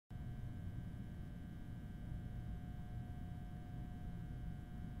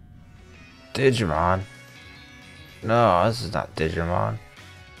Digimon? No, this is not Digimon.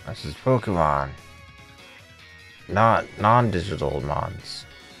 This is Pokemon. Not non-digital mons.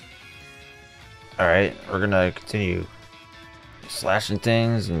 Alright, we're gonna continue slashing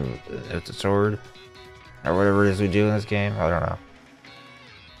things and with the sword. Or whatever it is we do in this game. I don't know.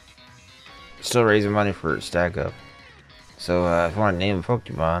 Still raising money for Stack Up. So if you want to name a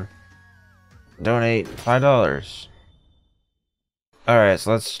Pokemon, donate $5. Alright,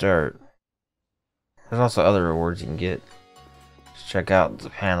 so let's start. There's also other rewards you can get. Just check out the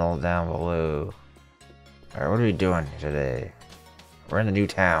panel down below. Alright, what are we doing today? We're in the new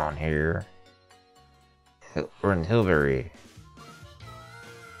town here. We're in Hillberry.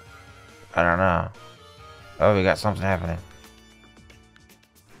 I don't know. Oh, we got something happening.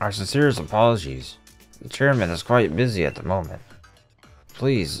 Our sincerest apologies. The chairman is quite busy at the moment.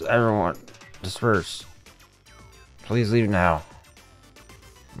 Please, everyone, disperse. Please leave now.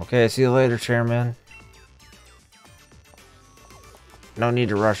 Okay, see you later, chairman. No need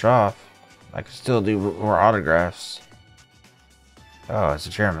to rush off. I can still do more autographs. Oh, it's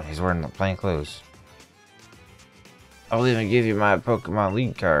the chairman. He's wearing the plain clothes. I'll even give you my Pokemon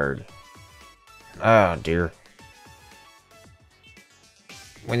League card. Oh, dear.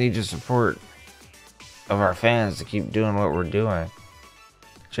 We need your support of our fans to keep doing what we're doing.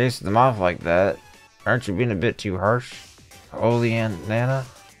 Chasing them off like that. Aren't you being a bit too harsh? Oleana?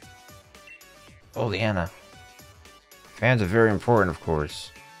 Oleana. Fans are very important, of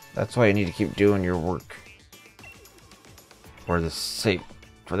course. That's why you need to keep doing your work. For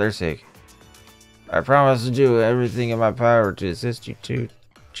their sake. I promise to do everything in my power to assist you too,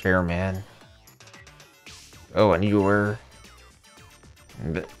 Chairman. Oh, and you were?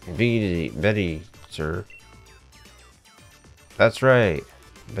 Betty, sir. That's right.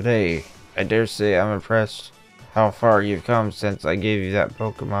 But hey, I dare say I'm impressed how far you've come since I gave you that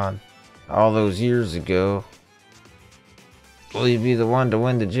Pokemon all those years ago. Will you be the one to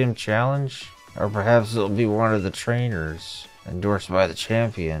win the gym challenge? Or perhaps it'll be one of the trainers, endorsed by the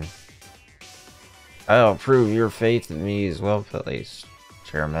champion. I'll prove your faith in me is well placed,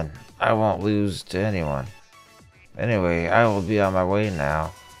 Chairman. I won't lose to anyone. Anyway, I will be on my way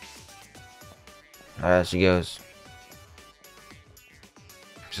now. She goes.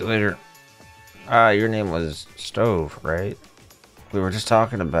 See you later. Ah, your name was Stove, right? We were just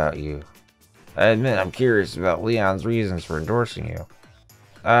talking about you. I admit I'm curious about Leon's reasons for endorsing you.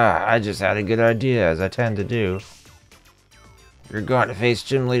 Ah, I just had a good idea, as I tend to do. You're going to face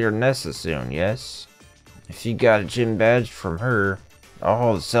Gym Leader Nessa soon, yes? If you got a gym badge from her, I'll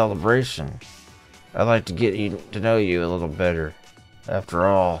hold a celebration. I'd like to get to know you a little better. After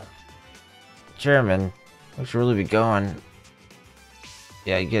all, Chairman, we should really be going.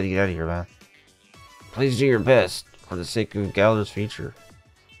 Yeah, you gotta get out of here, man. Please do your best for the sake of Galar's future.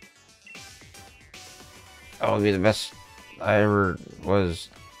 I will be the best I ever was.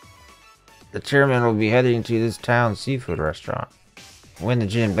 The chairman will be heading to this town's seafood restaurant. Win the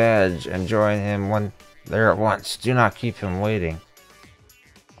gym badge and join him there at once. Do not keep him waiting.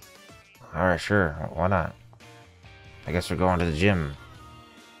 Alright, sure. Why not? I guess we're going to the gym.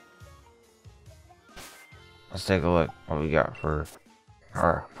 Let's take a look what we got for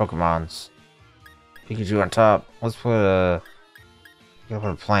our Pokemons. Pikachu on top. Let's put a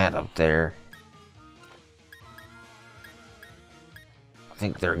plant up there. I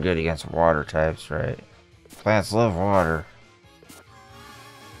think they're good against water types, right? Plants love water.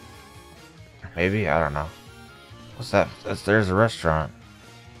 Maybe? I don't know. What's that? There's a restaurant.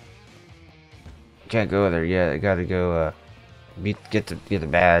 Can't go there yet. I gotta go get the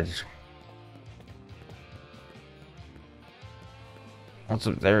badge. What's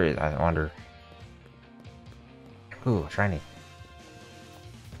up there? I wonder. Ooh, shiny.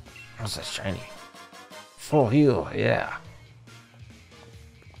 What's that shiny? Full heal, yeah.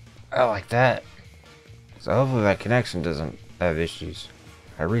 I like that. So hopefully that connection doesn't have issues.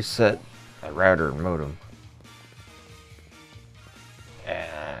 I reset my router and modem.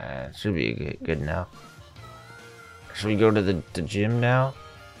 And it should be good now. Should we go to the gym now?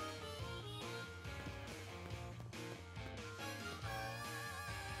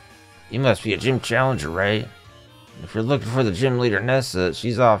 You must be a gym challenger, right? If you're looking for the gym leader Nessa,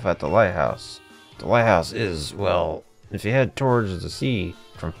 she's off at the lighthouse. The lighthouse is, well, if you head towards the sea,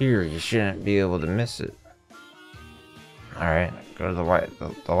 from here you shouldn't be able to miss it. Alright, go to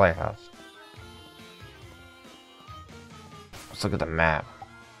the lighthouse. Let's look at the map.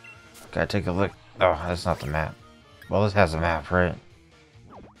 Gotta take a look. Oh, that's not the map. Well, this has a map, right?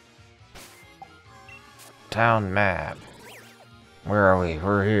 Town map. Where are we?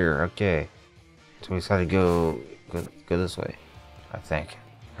 We're here. Okay. So we just gotta go this way, I think.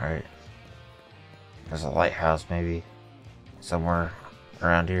 Alright. There's a lighthouse maybe somewhere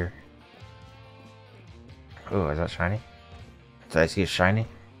around here. Oh, is that shiny? Did I see it shiny?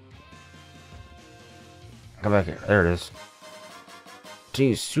 Come back here. There it is.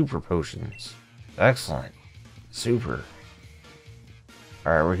 2 super potions. Excellent. Super.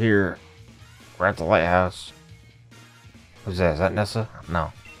 Alright, we're here. We're at the lighthouse. Who's that? Is that Nessa?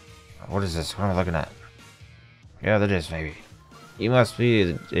 No. What is this? What am I looking at? Yeah, that is maybe. You must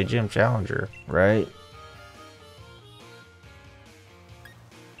be a gym challenger, right?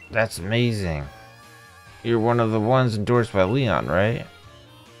 That's amazing. You're one of the ones endorsed by Leon, right?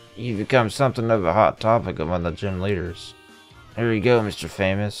 You've become something of a hot topic among the gym leaders. Here you go, Mr.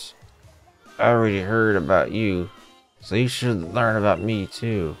 Famous. I already heard about you, so you should learn about me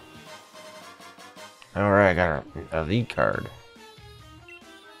too. Alright, I got a lead card.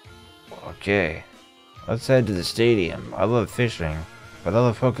 Okay. Let's head to the stadium. I love fishing, but I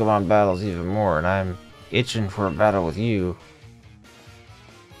love Pokemon battles even more, and I'm itching for a battle with you.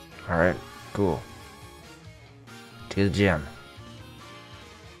 Alright, cool. To the gym.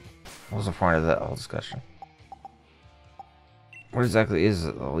 What was the point of that whole discussion? What exactly is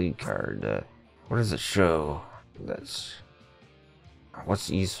the lead card? What does it show? What's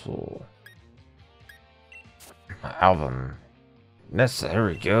useful? My album. Nessa, here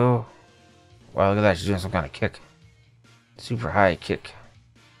we go. Wow, look at that, she's doing some kind of kick. Super high kick.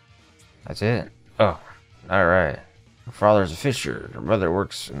 That's it? Oh, alright. Her father's a fisher. Her brother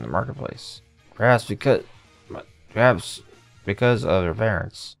works in the marketplace. Perhaps because of her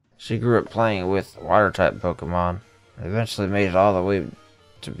parents. She grew up playing with water-type Pokemon, and eventually made it all the way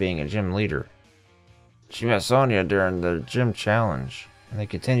to being a gym leader. She met Sonia during the gym challenge, and they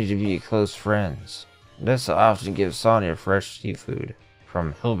continue to be close friends. Nessa often gives Sonia fresh seafood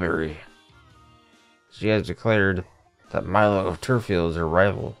from Hillberry. She has declared that Milo of Turffield is her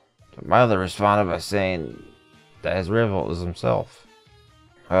rival, but Milo responded by saying that his rival is himself.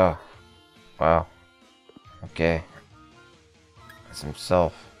 Oh, wow. Okay. It's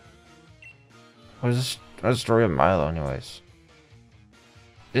himself. What is the story of Milo anyways?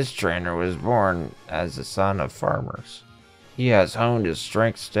 This trainer was born as the son of farmers. He has honed his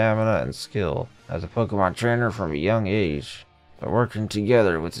strength, stamina, and skill as a Pokemon trainer from a young age, by working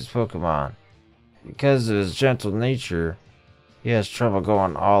together with his Pokemon. Because of his gentle nature, he has trouble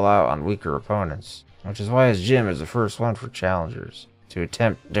going all out on weaker opponents, which is why his gym is the first one for challengers to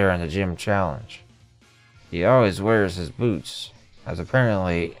attempt during the gym challenge. He always wears his boots, as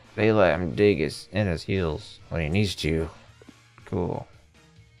apparently they let him dig in his heels when he needs to. Cool.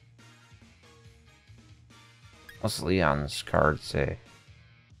 What's Leon's card say?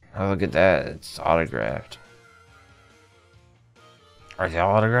 Oh, look at that, it's autographed. Are they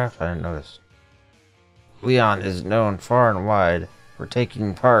all autographed? I didn't notice. Leon is known far and wide for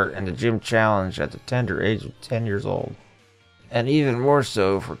taking part in the gym challenge at the tender age of 10 years old, and even more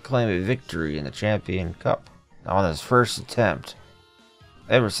so for claiming victory in the Champion Cup on his first attempt.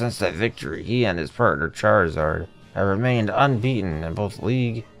 Ever since that victory, he and his partner Charizard have remained unbeaten in both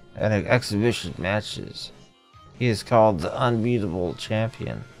league and exhibition matches. He is called the unbeatable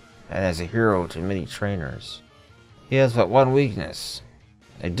champion, and is a hero to many trainers. He has but one weakness,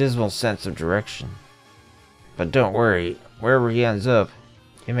 a dismal sense of direction. But don't worry, wherever he ends up,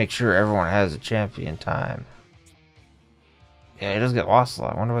 he makes sure everyone has a champion time. Yeah, he does get lost a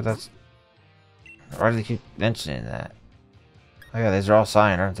lot. I wonder what that's... Why do they keep mentioning that? Oh yeah, these are all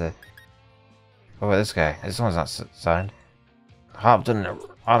signed, aren't they? What about this guy? This one's not signed. Hop didn't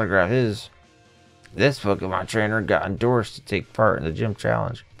autograph his. This Pokemon trainer got endorsed to take part in the gym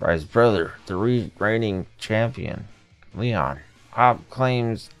challenge by his brother, the reigning champion, Leon. Hop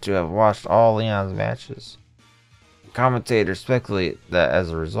claims to have watched all Leon's matches. Commentators speculate that as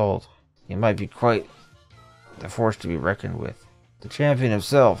a result, he might be quite the force to be reckoned with. The champion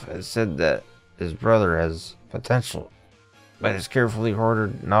himself has said that his brother has potential, but his carefully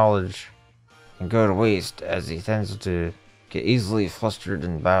hoarded knowledge can go to waste as he tends to get easily flustered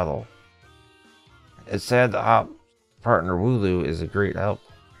in battle. It's sad that Hop's partner Wooloo is a great help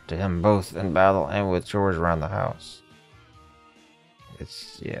to him both in battle and with chores around the house.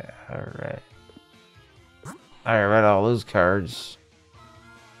 Yeah, alright. I read all those cards.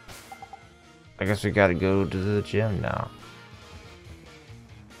 I guess we gotta go to the gym now.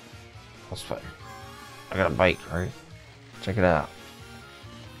 Pulse button. I got a bike, right? Check it out.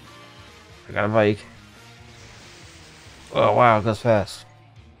 I got a bike. Oh wow, it goes fast.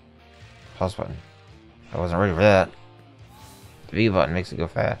 Pulse button. I wasn't ready for that. The V button makes it go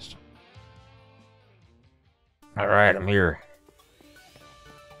fast. Alright, I'm here.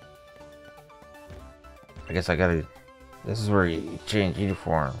 I guess I gotta... This is where you change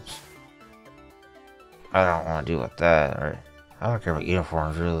uniforms. I don't want to deal with that. Or I don't care about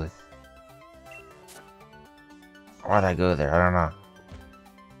uniforms, really. Why'd I go there? I don't know.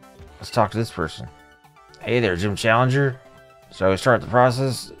 Let's talk to this person. Hey there, Gym Challenger. Shall we start the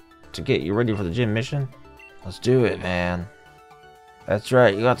process to get you ready for the gym mission? Let's do it, man. That's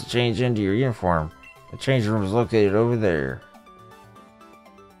right, you got to change into your uniform. The change room is located over there.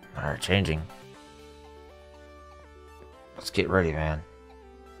 Alright, changing. Let's get ready, man.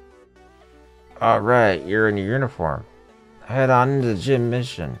 Alright, you're in your uniform. Head on into the gym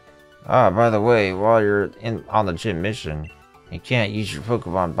mission. Ah, by the way, while you're on the gym mission, you can't use your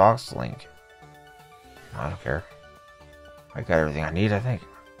Pokemon box link. I don't care. I got everything I need, I think.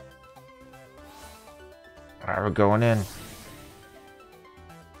 Alright, we're going in.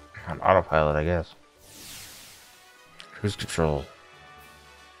 On autopilot, I guess. Cruise control.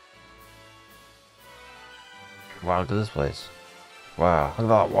 Wow, look at this place. Wow, look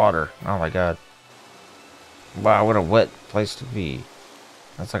at all that water. Oh my god. Wow, what a wet place to be.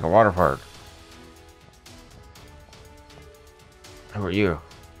 That's like a water park. Who are you?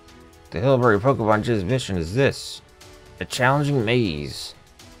 The Hillberry Pokemon Gym's mission is this. A challenging maze.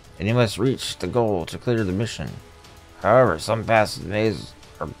 And you must reach the goal to clear the mission. However, some paths of the maze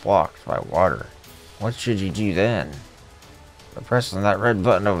are blocked by water. What should you do then? By pressing that red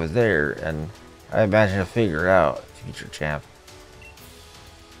button over there, and I imagine you'll figure it out, future champ.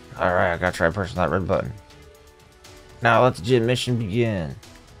 Alright, I gotta try pressing that red button. Now let the gym mission begin.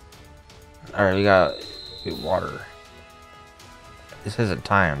 Alright, we got water. This isn't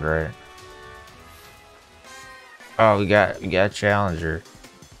timed, right? Oh, we got a challenger.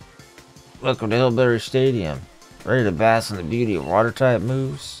 Welcome to Hillberry Stadium. Ready to bask in the beauty of water type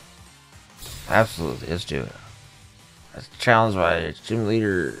moves? Absolutely, let's do it. That's challenged by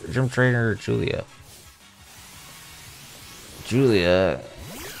gym trainer Julia. Julia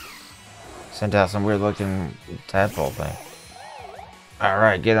sent out some weird looking tadpole thing.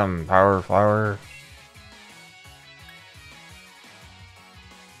 Alright, get him, Power Flower.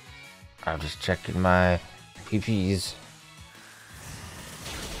 I'm just checking my PPs.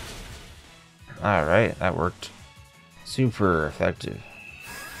 Alright, that worked. Super effective.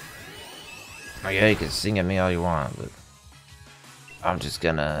 Oh yeah, you can sing at me all you want, but I'm just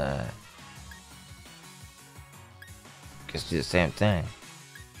gonna do the same thing.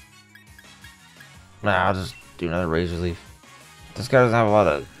 Nah, I'll just do another Razor Leaf. This guy doesn't have a lot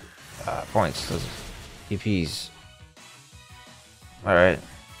of points, does PPs. Alright.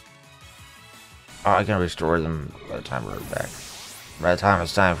 Oh, I can restore them by the time we're back. By the time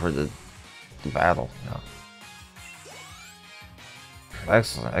it's time for the battle, you know.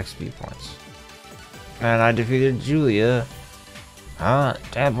 Excellent XP points. And I defeated Julia. Huh?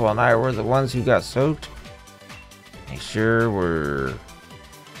 Temple and I were the ones who got soaked? They sure were.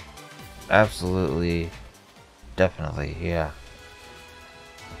 Absolutely. Definitely, yeah.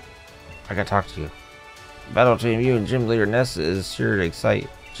 I gotta talk to you. Battle team, you and Gym Leader Nessa is sure to excite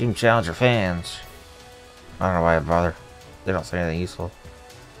Gym Challenger fans. I don't know why I bother. They don't say anything useful.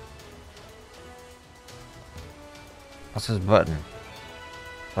 What's this button?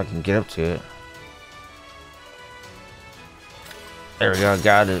 If I can get up to it. There we go,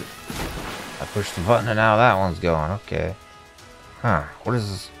 got it. I pushed the button and now that one's going. Okay. Huh, what does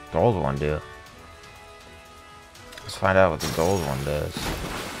this gold one do? Let's find out what the gold one does.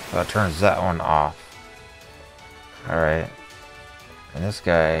 That turns that one off. Alright. And this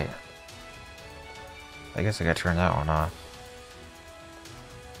guy... I guess I gotta turn that one off.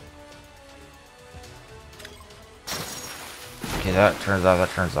 Okay, that turns off, that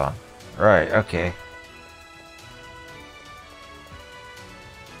turns on. Right, okay.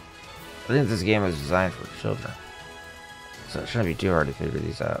 I think this game was designed for children. So it shouldn't be too hard to figure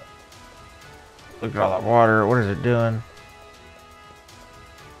these out. Look at all that water, what is it doing?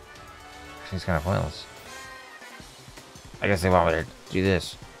 Seems kind of pointless. I guess they want me to do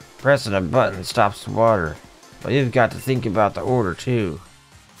this. Pressing a button stops the water. But you've got to think about the order too.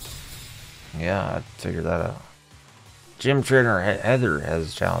 Yeah, I figured that out. Gym trainer Heather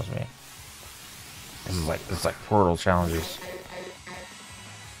has challenged me. This is like portal challenges.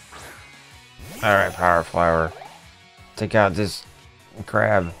 Alright, Power Flower. Take out this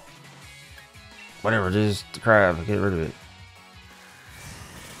crab. Whatever it is, the crab, get rid of it.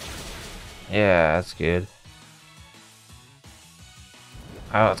 Yeah, that's good.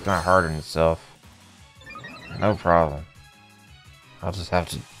 Oh, it's gonna harden itself. No problem. I'll just have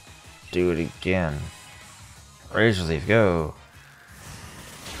to do it again. Razor Leaf, go.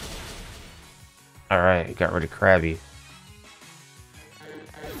 Alright, got rid of Krabby.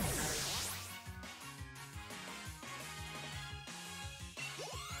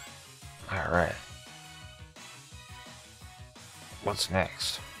 Alright. What's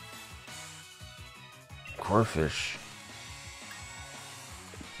next? Corefish.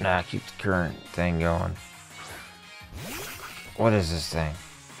 Nah, keep the current thing going. What is this thing?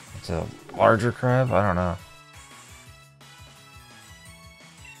 It's a larger crab? I don't know.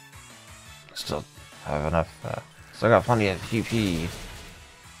 Still have enough. Still got plenty of PP.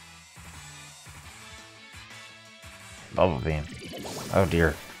 Bubble beam. Oh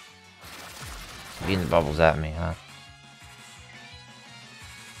dear. Beating the bubbles at me, huh?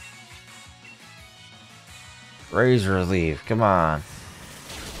 Razor leaf, come on.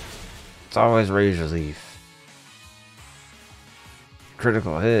 It's always razor leaf.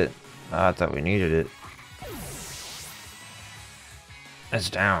 Critical hit. Oh, I thought we needed it. It's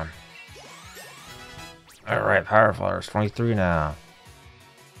down. Alright, Power Flower's 23 now.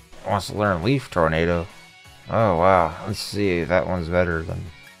 Wants to learn Leaf Tornado. Oh wow, let's see if that one's better than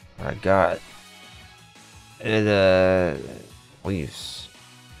what I got. It leaves.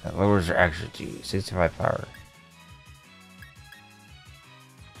 That lowers your action to 65 power.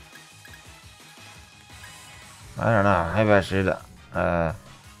 I don't know, maybe I should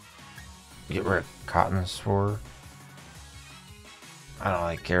get rid of Cotton Spore. I don't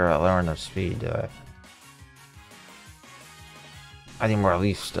really care about lowering their speed, do I? I need more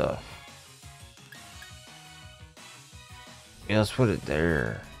leaf stuff. Yeah, let's put it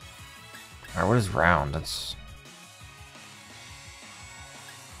there. Alright, what is round? That's...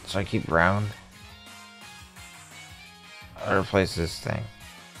 Should I keep round? I'll replace this thing.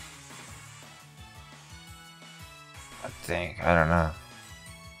 I think. I don't know.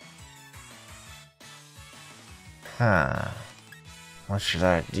 Huh. What should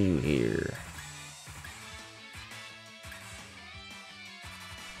I do here?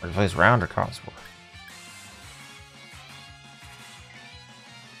 Replace round or Cotton Spore?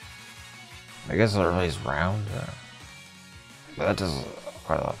 I guess I'll replace round. But that does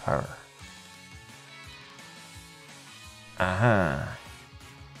quite a lot of power. Uh-huh.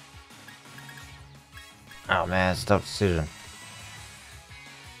 Oh man, it's a tough decision.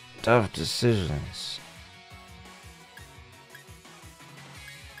 Tough decisions.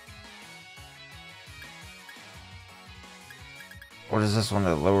 What is this one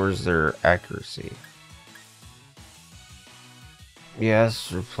that lowers their accuracy?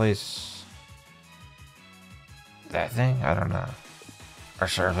 Yes, replace that thing? I don't know. Or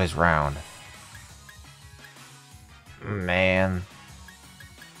should I replace round? Man.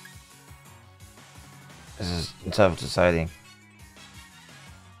 This is tough deciding.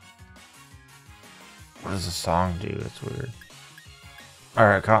 What does the song do? It's weird.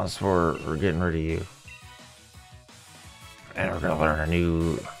 Alright, Cotton Spore, we're getting rid of you. And we're gonna learn a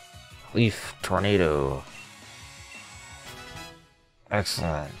new Leaf Tornado.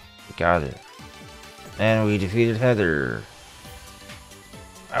 Excellent. Got it. And we defeated Heather.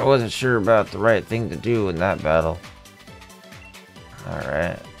 I wasn't sure about the right thing to do in that battle.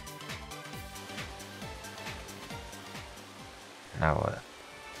 Alright. Now what?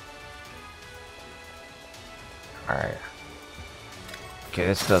 Alright. Okay,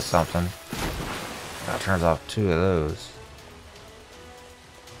 this does something. That turns off 2 of those.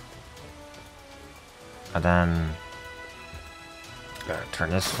 And then gotta turn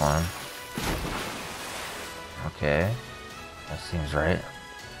this one. Okay. That seems right.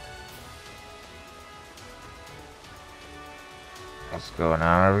 What's going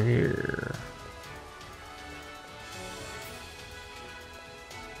on over here?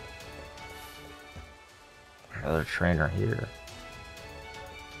 Another trainer here.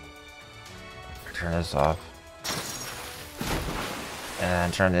 Turn this off. And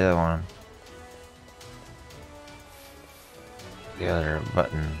then turn the other one. The other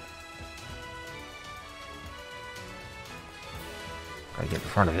button. Gotta get in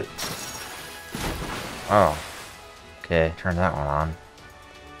front of it. Oh. Okay, turn that one on.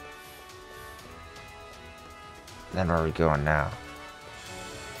 Then where are we going now?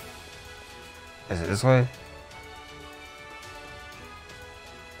 Is it this way?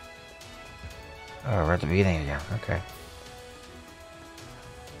 Oh, we're at the beginning again. Okay.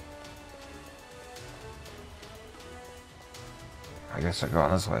 I guess I'm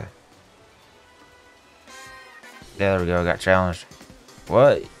going this way. Yeah, there we go. Got challenged.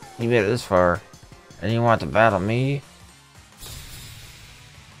 What? You made it this far, and you want to battle me?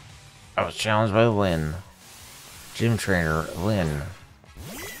 I was challenged by Lynn. Gym trainer, Lynn.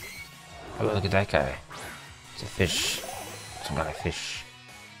 Oh, look at that guy. It's a fish. Some kind of fish.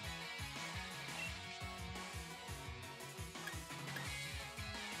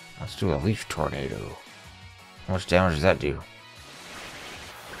 Let's do a leaf tornado. How much damage does that do?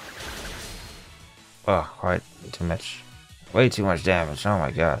 Oh, quite too much. Way too much damage. Oh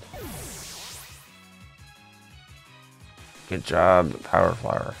my god. Good job, Power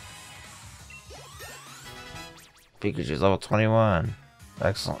Flower. Pikachu's level 21.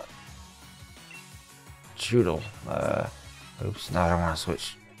 Excellent. Choodle. Oops. No, I don't want to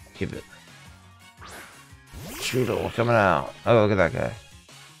switch. Keep it. Choodle coming out. Oh, look at that guy.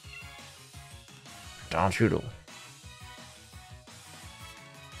 Don Choodle.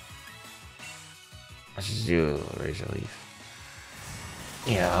 Let's just do a Razor Leaf.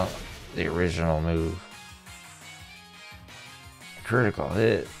 Yeah, the original move. Critical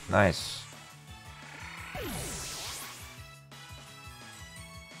hit. Nice.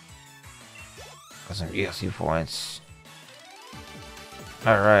 Got some EXP points.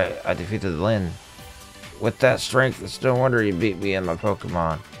 Alright, I defeated Lynn. With that strength, it's no wonder you beat me and my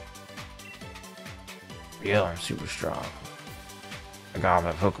Pokemon. Yeah, I'm super strong. I got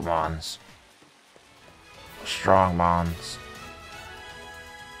my Pokemons. Strong mons.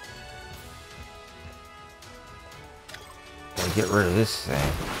 We'll get rid of this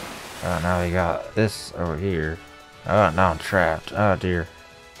thing. Oh, now we got this over here. Oh, now I'm trapped. Oh dear.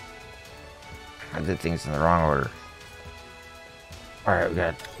 I did things in the wrong order. Alright, we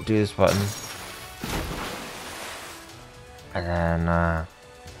gotta do this button. And then,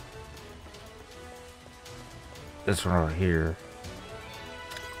 this one over here.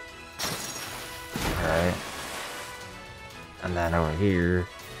 Alright. And then over here.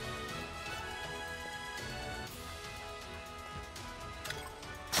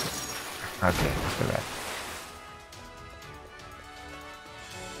 Okay, let's go back.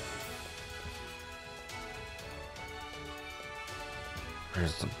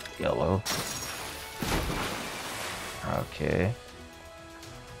 Here's the yellow. Okay.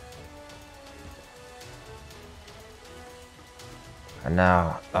 And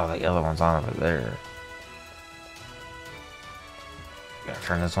now, oh, the yellow one's on over there. Gotta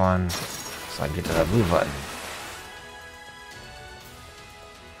turn this one so I can get to that blue button.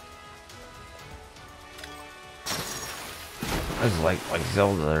 This is like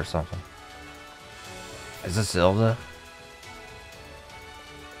Zelda or something. Is this Zelda?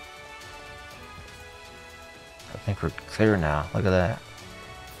 I think we're clear now. Look at that.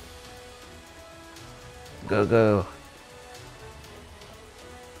 Go, go.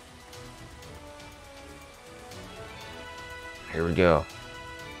 Here we go.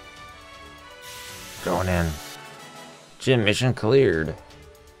 Going in. Gym mission cleared.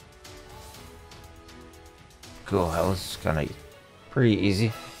 Cool. That was kind of pretty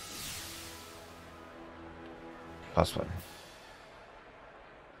easy. Plus button.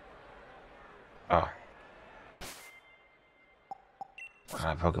 Oh. What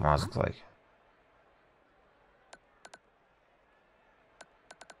kind of Pokemon look like?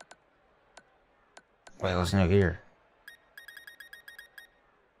 Wait, what's new here?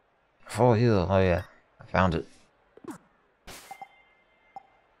 Full heal. Oh yeah, I found it.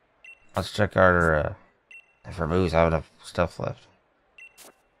 Let's check out our if our moves have enough stuff left.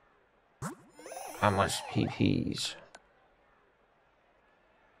 How much PPs?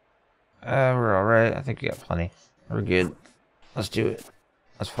 We're alright. I think we got plenty. We're good. Let's do it.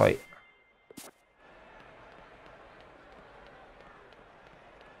 Let's fight.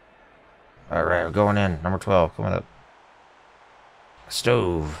 Alright, we're going in. Number 12 coming up.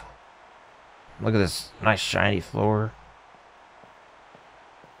 Stove. Look at this nice shiny floor.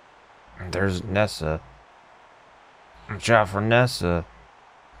 And there's Nessa. Watch out for Nessa.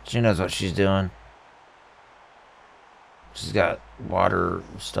 She knows what she's doing. She's got water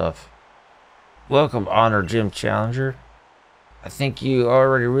stuff. Welcome, Honor Gym Challenger. I think you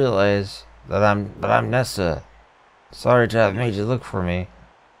already realize that I'm Nessa. Sorry to have made you look for me.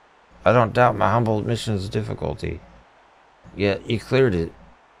 I don't doubt my humble mission's difficulty. Yet you cleared it.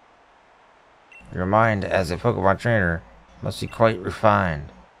 Your mind as a Pokemon trainer must be quite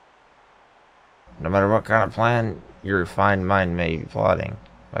refined. No matter what kind of plan your refined mind may be plotting,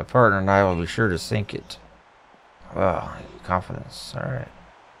 my partner and I will be sure to sink it. Well, confidence. Alright.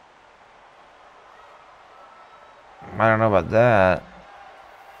 I don't know about that.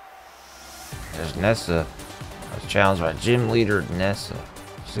 There's Nessa. I was challenged by gym leader Nessa.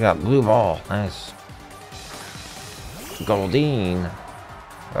 She's got blue ball. Nice. Goldeen.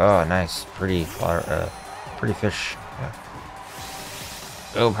 Oh, nice. Pretty flower. Pretty fish. Yeah.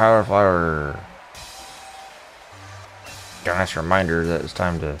 Go Power Flower. Got a nice reminder that it's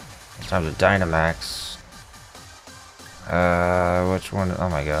time to Dynamax. Which one? Oh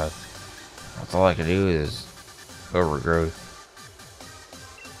my god. That's all I can do is Overgrowth.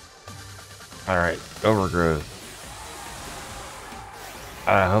 Alright, Overgrowth.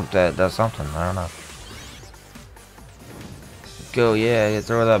 I hope that does something. I don't know. go, yeah, you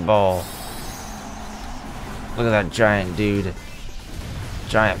throw that ball. Look at that giant dude.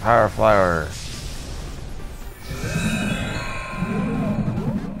 Giant power flower.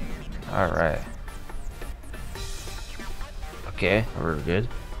 Alright. Okay, we're good.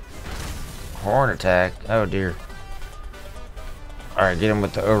 Horn attack. Oh dear. Alright, get him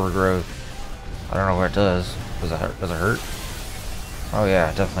with the overgrowth. I don't know what it does. Does it hurt? Does it hurt? Oh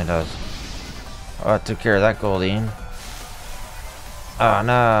yeah, it definitely does. Oh, I took care of that Goldeen. Oh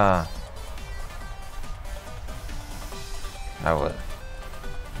no. Now what?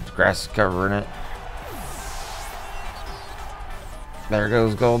 The grass is covering it. There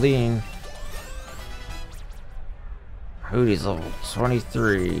goes Goldeen. Hootie's level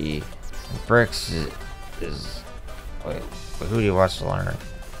 23. Brix is wait, who do you watch to learn?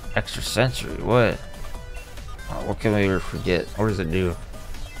 Extra sensory, what? What can we ever forget? What does it do?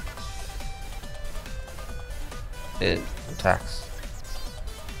 It attacks.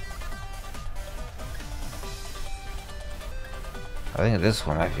 I think this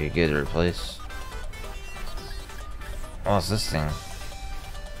one might be good to replace. What's this thing?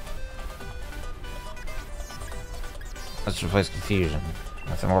 Let's replace Confusion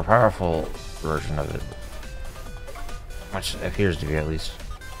with a more powerful version of it. Which appears to be, at least.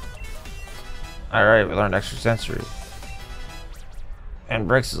 Alright, we learned Extra Sensory. And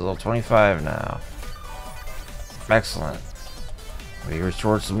Brix is level 25 now. Excellent. We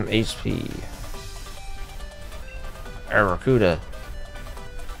restored some HP. Barracuda.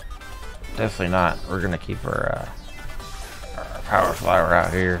 Definitely not. We're gonna keep our power flower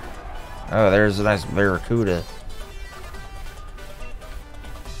out here. Oh, there's a nice Barracuda.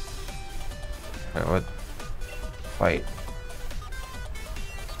 Wait, what? Fight.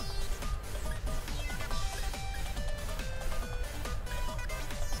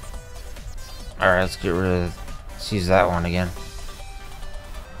 Alright, let's get rid of... Let's use that one again.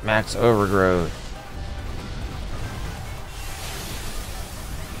 Max Overgrowth.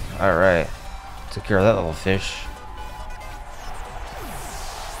 Alright. Took care of that little fish.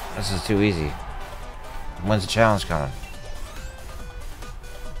 This is too easy. When's the challenge coming?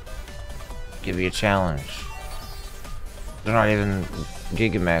 Give me a challenge. They're not even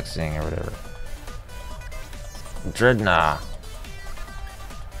Gigamaxing or whatever. Dreadnought.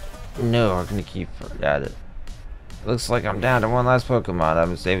 No, we're gonna keep at it. Looks like I'm down to one last Pokemon. I've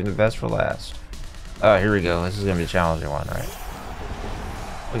been saving the best for last. Oh, here we go. This is gonna be a challenging one, right?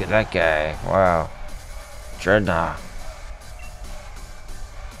 Look at that guy. Wow. Dreadnought.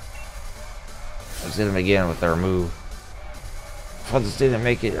 Let's hit him again with our move. But this didn't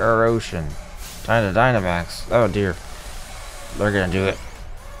make it our ocean. Time to Dynamax. Oh dear. They're gonna do it.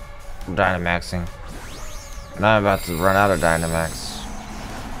 I'm Dynamaxing. And I'm about to run out of Dynamax.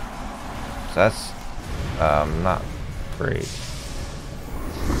 So that's not great.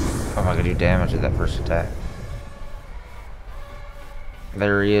 Oh, am I gonna do damage with that first attack?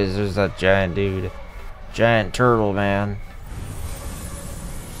 There he is. There's that giant dude. Giant turtle, man.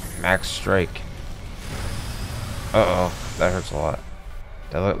 Max strike. Uh-oh. That hurts a lot.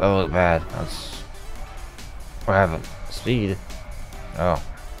 That look bad. That's... What happened? Speed? Oh.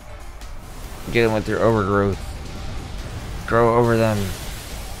 Get them with your overgrowth. Grow over them.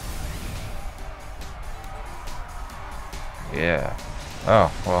 Yeah.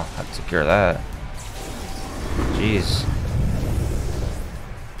 Oh, well, I took care of that. Jeez.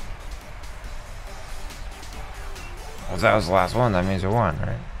 Well, if that was the last one, that means we won,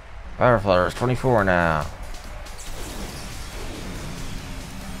 right? Power Flower is 24 now.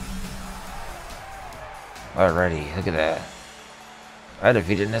 Alrighty, look at that. I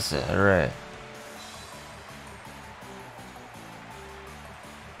defeated Nissa, alright.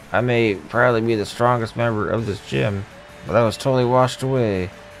 I may probably be the strongest member of this gym, but I was totally washed away.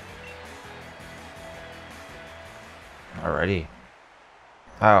 Alrighty.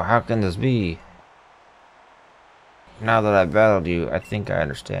 How can this be? Now that I've battled you, I think I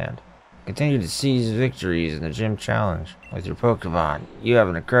understand. Continue to seize victories in the gym challenge. With your Pokemon, you have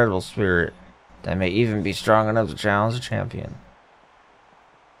an incredible spirit that may even be strong enough to challenge a champion.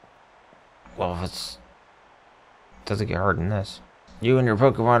 Well, if it's... doesn't get harder than this. You and your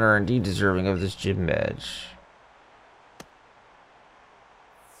Pokemon are indeed deserving of this gym badge.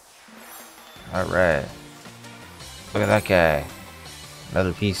 Alright. Look at that guy.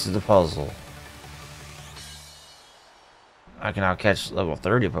 Another piece of the puzzle. I can now catch level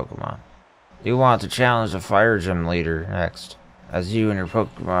 30 Pokemon. You want to challenge the Fire Gym leader next. As you and your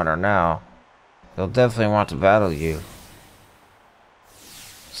Pokemon are now, they'll definitely want to battle you.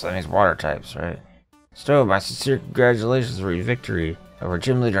 So that means water types, right? Stove, my sincere congratulations for your victory over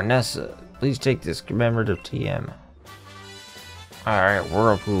Gym Leader Nessa. Please take this commemorative TM. Alright,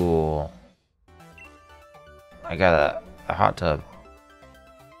 whirlpool. I got a hot tub.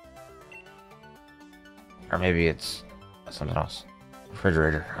 Or maybe it's something else.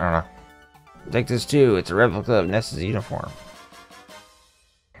 Refrigerator, I don't know. Take this too, it's a replica of Ness's uniform.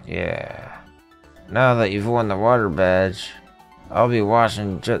 Yeah. Now that you've won the water badge, I'll be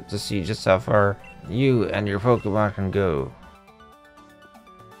watching to see just how far you and your Pokemon can go.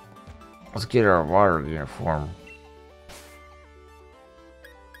 Let's get our water uniform.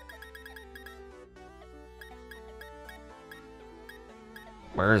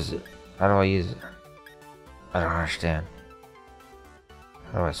 Where is it? How do I use it? I don't understand.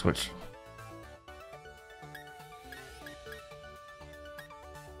 How do I switch?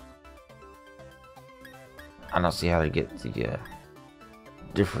 I don't see how to get the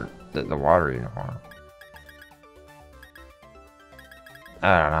the water uniform.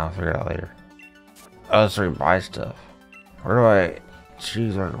 I don't know, I'll figure it out later. Oh, sorry, buy stuff. Where do I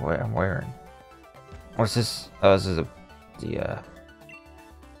choose what I'm wearing? What's this? Oh, this is the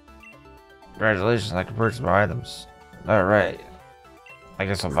congratulations, I can purchase more items. Alright. I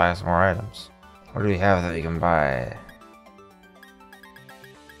guess I'll buy some more items. What do we have that we can buy?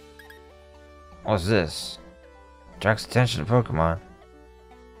 What's this? Attracts attention to Pokemon.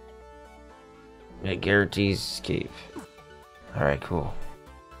 It guarantees escape. Alright, cool.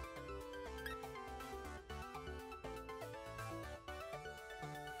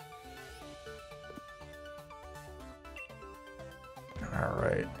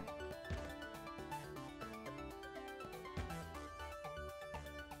 Alright.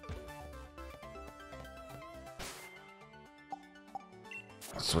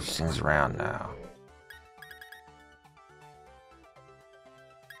 Let's switch things around now.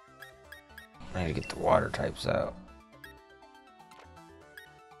 I need to get the water types out.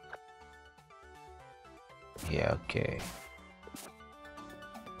 Yeah, okay.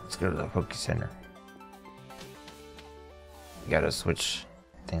 Let's go to the Poke Center. Gotta switch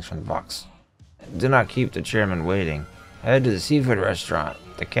things from the box. Do not keep the chairman waiting. Head to the seafood restaurant,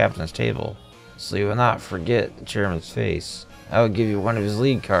 the captain's table, so you will not forget the chairman's face. I will give you one of his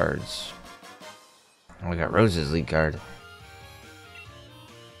league cards. We got Rose's league card.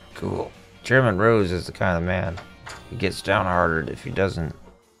 Cool. Chairman Rose is the kind of man who gets downhearted if he doesn't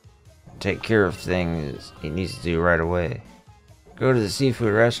take care of things he needs to do right away. Go to the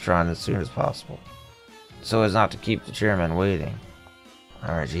seafood restaurant as soon as possible, so as not to keep the chairman waiting.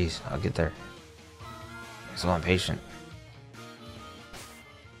 Alright, geez, I'll get there. I'm so impatient.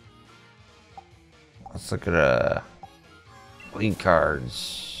 Let's look at league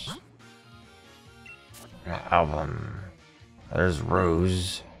cards. Album. There's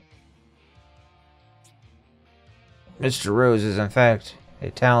Rose. Mr. Rose is in fact a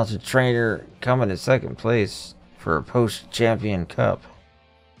talented trainer coming in second place for a post-champion cup.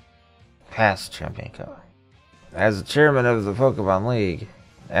 Past champion cup. As the chairman of the Pokemon League,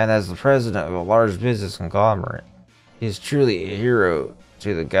 and as the president of a large business conglomerate, he is truly a hero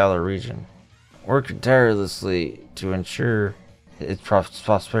to the Galar region, working tirelessly to ensure its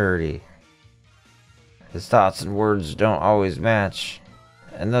prosperity. His thoughts and words don't always match,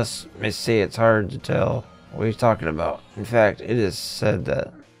 and thus may say it's hard to tell what he's talking about. In fact, it is said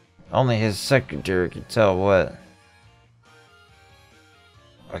that only his secretary can tell what.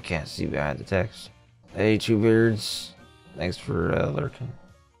 I can't see behind the text. Hey, Two Beards. Thanks for lurking.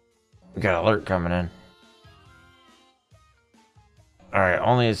 We got an alert coming in. Alright,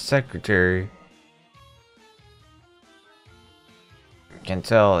 only his secretary can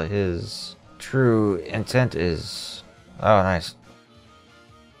tell his true intent is. Oh, nice.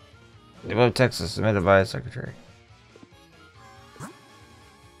 The above text is submitted by a secretary.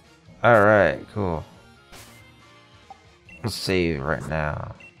 Alright, cool. Let's save right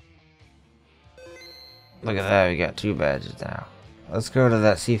now. Look at that, we got 2 badges now. Let's go to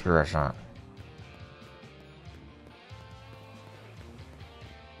that seafood restaurant.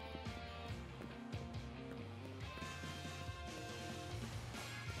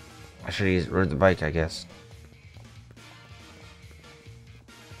 I should have rode the bike, I guess.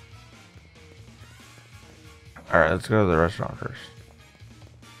 Alright, let's go to the restaurant first.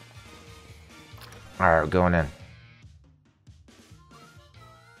 Alright, we're going in.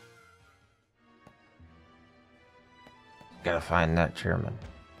 Gotta find that chairman.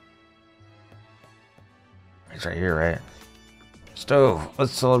 It's right here, right? Stove,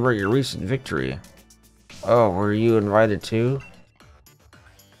 let's celebrate your recent victory. Oh, were you invited too?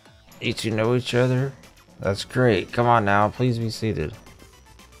 You two know each other? That's great. Come on now, please be seated.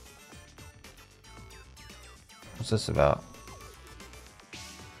 What's this about?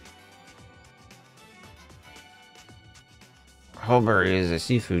 Hulbury is a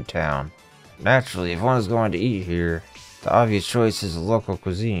seafood town. Naturally, if one is going to eat here, the obvious choice is the local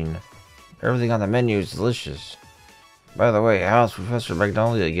cuisine. Everything on the menu is delicious. By the way, how's Professor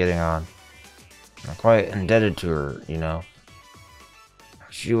Magnolia getting on? I'm quite indebted to her, you know.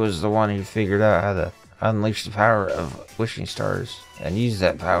 She was the one who figured out how to unleash the power of wishing stars and use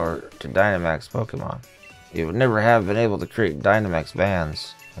that power to Dynamax Pokemon. You would never have been able to create Dynamax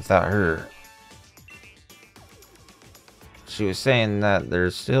bands without her. She was saying that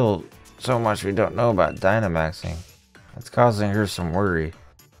there's still so much we don't know about Dynamaxing. It's causing her some worry.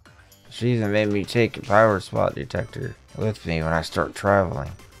 She even made me take a power spot detector with me when I start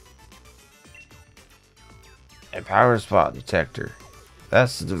traveling. A power spot detector.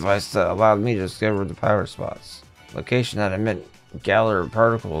 That's the device that allowed me to discover the power spots. Location that emit Galar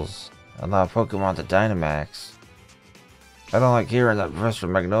particles allow Pokemon to Dynamax. I don't like hearing that Professor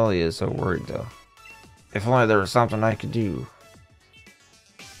Magnolia is so worried though. If only there was something I could do.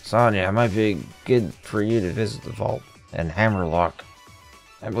 Sonia, it might be good for you to visit the vault and Hammerlock.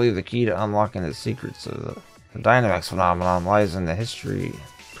 I believe the key to unlocking the secrets of the Dynamax phenomenon lies in the history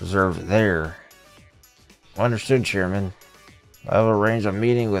preserved there. Understood, Chairman. I will arrange a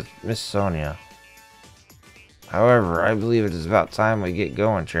meeting with Miss Sonia. However, I believe it is about time we get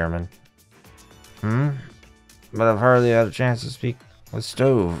going, Chairman. But I've hardly had a chance to speak with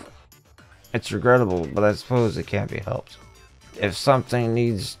Stove. It's regrettable, but I suppose it can't be helped. If something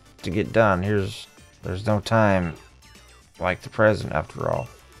needs to get done, there's no time like the present after all.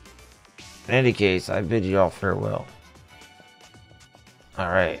 In any case, I bid you all farewell.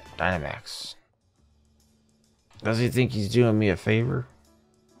 Alright, Dynamax. Does he think he's doing me a favor?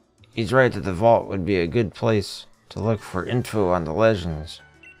 He's right that the vault would be a good place to look for info on the legends,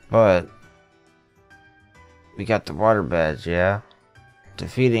 but we got the water badge, yeah?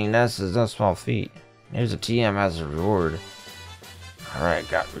 Defeating Ness is no small feat. Here's a TM as a reward. Alright,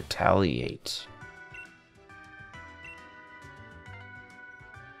 got Retaliate.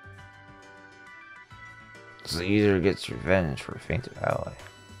 So the user gets revenge for a fainted ally.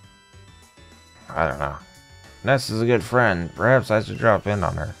 I don't know. Ness is a good friend. Perhaps I should drop in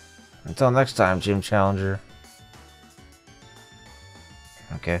on her. Until next time, Gym Challenger.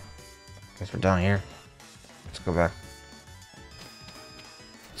 Okay. Guess we're down here. Let's go back.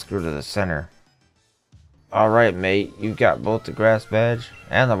 Let's go to the center. Alright, mate. You've got both the grass badge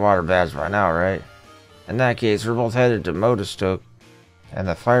and the water badge by now, right? In that case, we're both headed to Modestoke and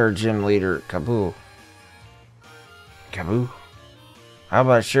the fire gym leader, Kaboo. Kaboo? How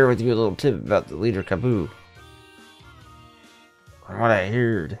about I share with you a little tip about the leader, Kaboo? From what I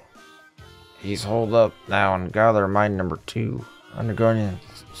heard, he's holed up now in Galar Mine number 2, undergoing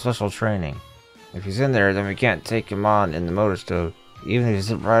special training. If he's in there, then we can't take him on in the Modestoke, even if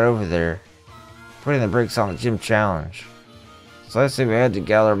he's right over there, putting the brakes on the gym challenge. So I say we head to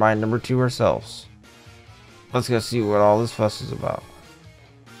Galar Mine number 2 ourselves. Let's go see what all this fuss is about.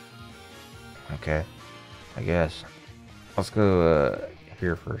 Okay, I guess. Let's go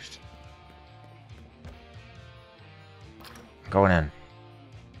here first. Going in.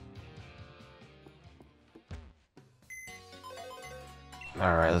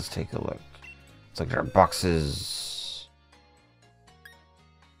 Alright, let's take a look. Let's look at our boxes.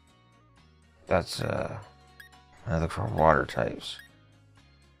 That's I look for water types.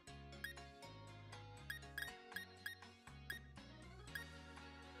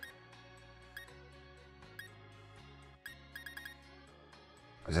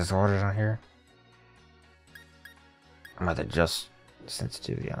 Is this water down here? I might adjust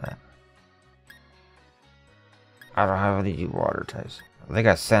sensitivity on that. I don't have any water types. I think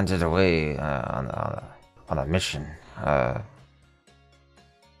I sent it away on a mission.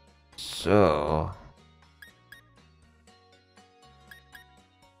 So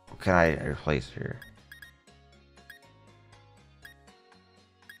what can I replace here?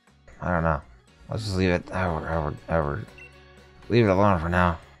 I don't know. Let's just leave it however. Leave it alone for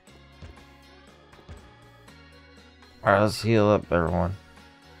now. Alright, let's heal up everyone.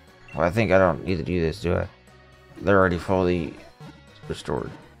 Well, I think I don't need to do this, do I? They're already fully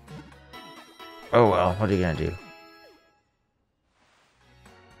restored. Oh well, what are you gonna do?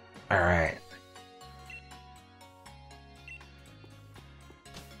 Alright.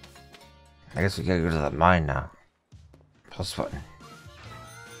 I guess we gotta go to the mine now. Plus button.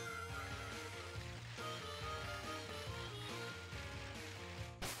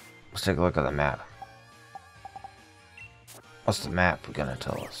 Let's take a look at the map. What's the map gonna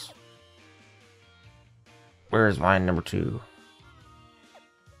tell us? Where is mine number 2?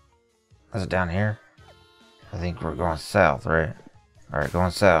 Is it down here? I think we're going south, right? Alright,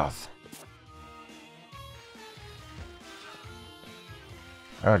 going south.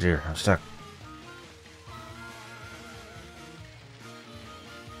 Oh dear, I'm stuck.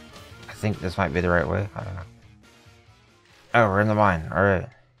 I think this might be the right way. I don't know. Oh, we're in the mine. Alright.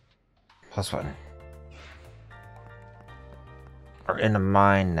 Plus button. We're in the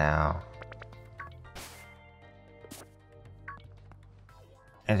mine now.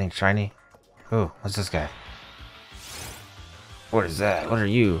 Anything shiny? Oh, what's this guy? What is that? What are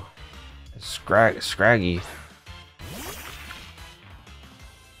you? Scraggy.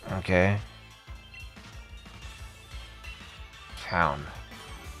 Okay. Pound.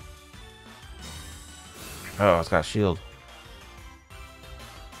 Oh, it's got a shield.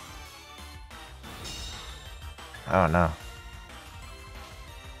 Oh no.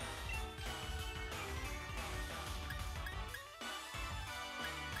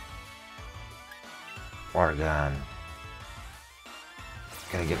 Water gun.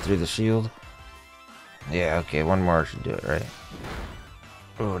 Gotta get through the shield. Yeah, okay, one more should do it, right?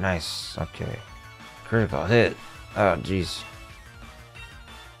 Oh, nice. Okay. Critical hit. Oh, jeez.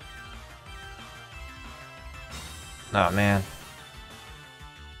 Oh, man.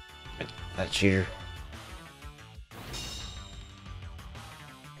 That cheater.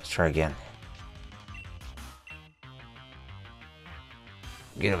 Let's try again.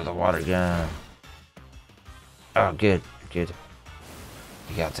 Get it with a water gun. Oh, good. Good.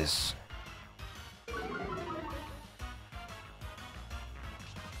 You got this.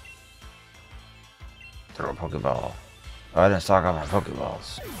 Throw a Pokeball. Oh, I didn't stock up my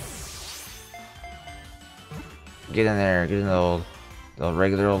Pokeballs. Get in there. Get in the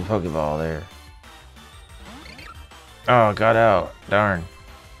regular old Pokeball there. Oh, got out. Darn.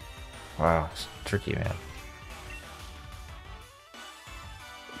 Wow, it's tricky, man.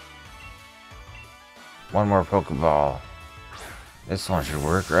 One more Pokeball. This one should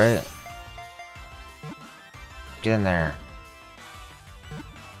work, right? Get in there.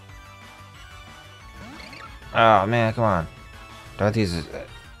 Oh, man, come on. Do I have to use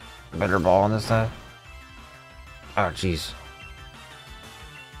a better ball on this time? Oh, jeez.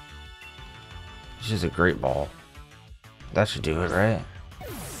 This is a great ball. That should do it, right?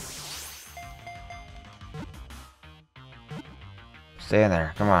 Stay in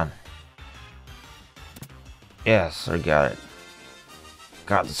there. Come on. Yes, I got it.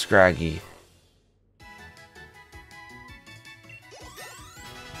 Got the Scraggy.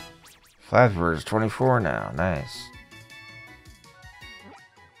 Flappers 24 now. Nice.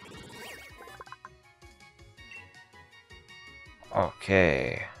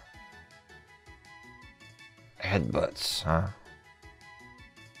 Okay. Headbutts, huh?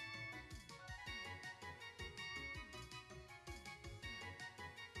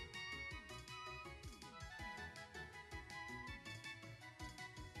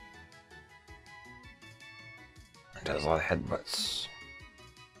 It does a lot of headbutts.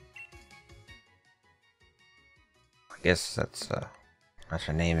 I guess that's I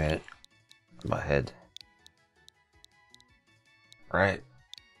should name it my head. Right.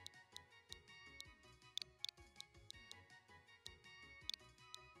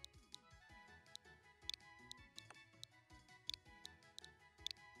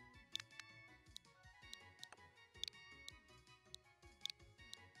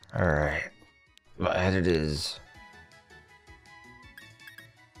 Alright. My head it is.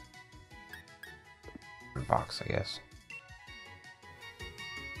 Box, I guess.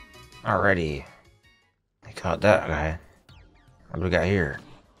 Alrighty. I caught that guy. What do we got here?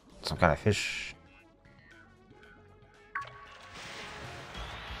 Some kind of fish.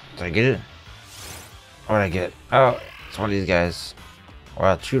 Did I get it? What did I get? Oh, it's one of these guys.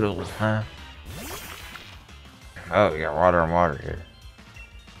 Wow, Choodles, huh? Oh, we got water and water here.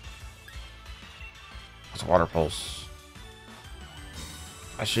 It's a water pulse.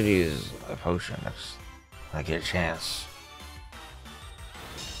 I should use a potion next when I get a chance.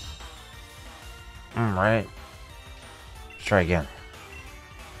 Right. Let's try again.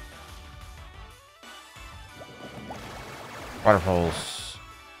 Water pulse.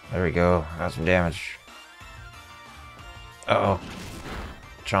 There we go. Got some damage. Uh-oh.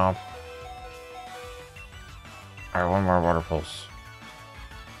 Chomp. Alright, one more water pulse.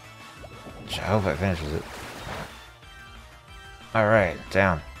 I hope that finishes it. Alright,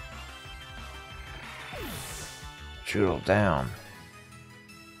 down. Choodle down.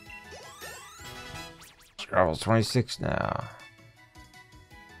 Scrabble's 26 now.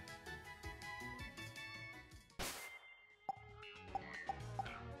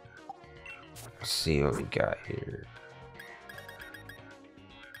 Let's see what we got here.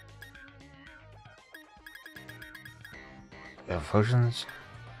 We have potions?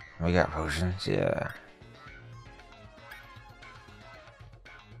 We got potions, yeah.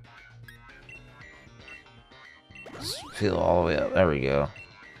 fill all the way up. There we go.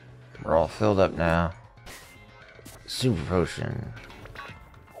 We're all filled up now. Super potion.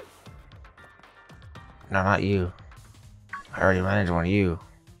 No, not you. I already managed one of you.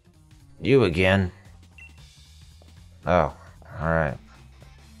 You again. Oh, alright.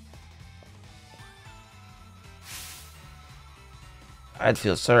 I'd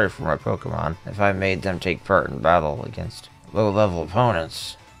feel sorry for my Pokemon if I made them take part in battle against low-level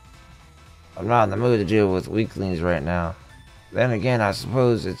opponents. I'm not in the mood to deal with weaklings right now. Then again, I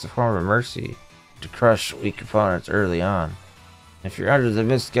suppose it's a form of mercy to crush weak opponents early on. If you're under the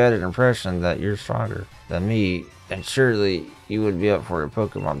misguided impression that you're stronger than me, then surely you would be up for a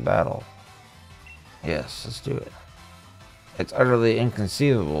Pokemon battle. Yes, let's do it. It's utterly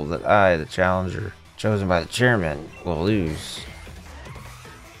inconceivable that I, the challenger, chosen by the chairman, will lose.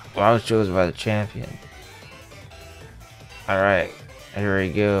 Well, I was chosen by the champion. Alright, here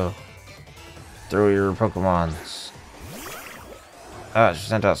we go. Throw your Pokemons. Ah, she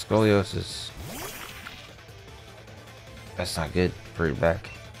sent out Scoliosis. That's not good for your back.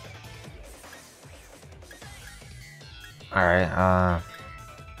 Alright,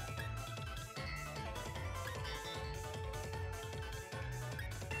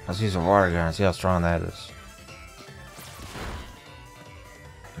 let's use a water gun and see how strong that is.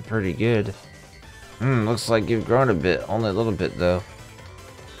 Pretty good. Looks like you've grown a bit. Only a little bit, though.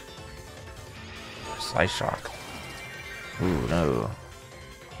 Slice Shock. Ooh, no.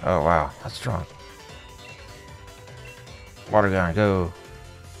 Oh, wow. That's strong. Water gun, go.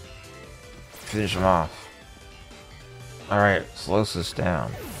 Finish him off. Alright, slow this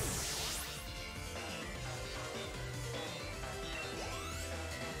down.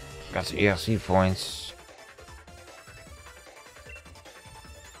 Got some ELC points.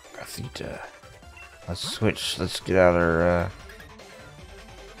 Let's switch. Let's get out our,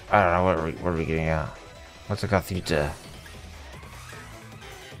 I don't know, what are we getting out? What's a Gothita?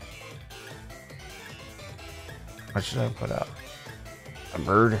 What should I put out? A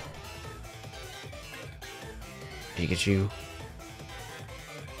bird? Pikachu?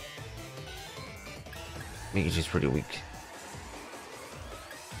 Pikachu's pretty weak.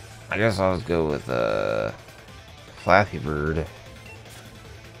 I guess I'll just go with, Flappy Bird.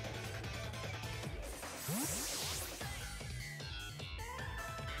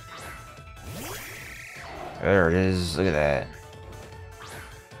 There it is. Look at that.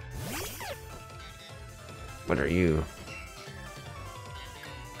 What are you?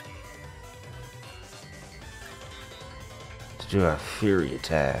 To do a Fury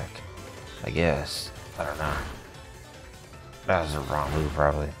attack, I guess. I don't know. That was the wrong move,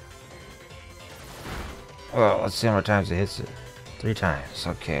 probably. Well, let's see how many times it hits it. 3 times.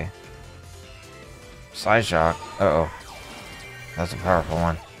 Okay. Side Shock. Uh-oh. That's a powerful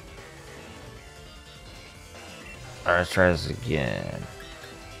one. Alright, let's try this again.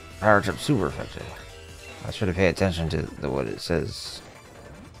 Power Trip super effective. I should have paid attention to what it says.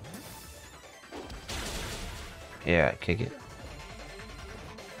 Yeah, kick it.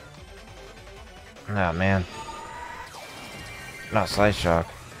 Nah, man. Not Slice Shock.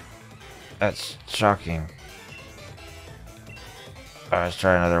 That's shocking. Alright, let's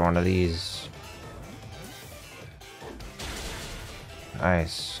try another one of these.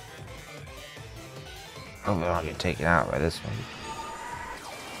 Nice. Hope I don't get taken out by this one.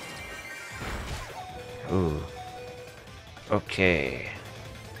 Ooh. Okay.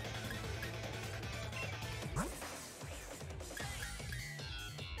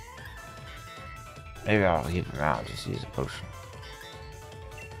 Maybe I'll keep him out and just use a potion.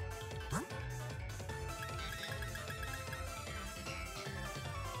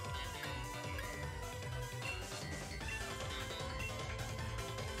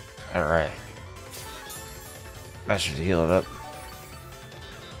 Alright. That should heal it up.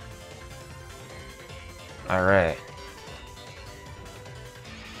 Alright.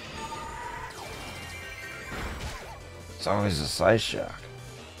 It's always a Side Shock.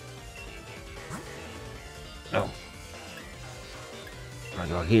 No. I'm gonna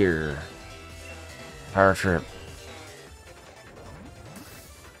go here. Power Trip.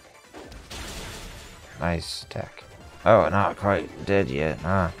 Nice attack. Oh, not quite dead yet,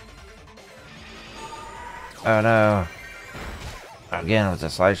 huh? Oh no. Again with the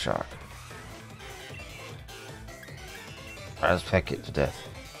Side Shock. Alright, let's peck it to death.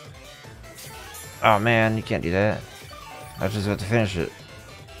 Oh man, you can't do that. I was just about to finish it.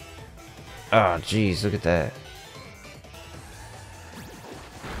 Oh jeez, look at that.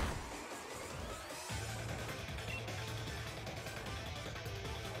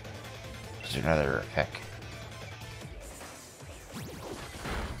 There's another peck.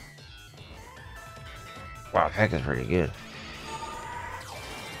 Wow, Heck is pretty good.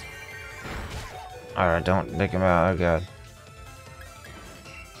 Alright, don't pick him out. Oh god.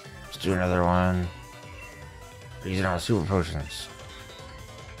 Let's do another one. We're using our super potions.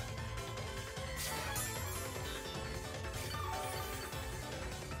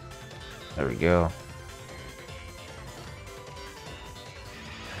 There we go.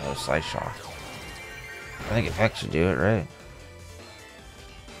 Another slice shot. I think effect should do it, right?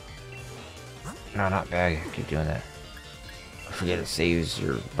 No, not bag. I keep doing that. I forget it saves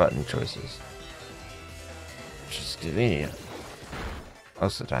your button choices. Which is convenient.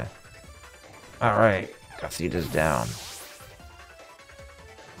 Most of the time. Alright. Gothita's down.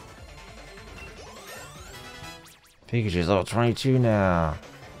 Pikachu's level 22 now.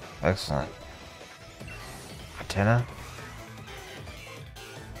 Excellent. Antenna?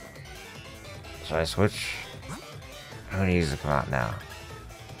 Should I switch? Who needs to come out now?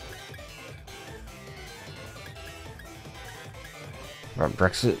 About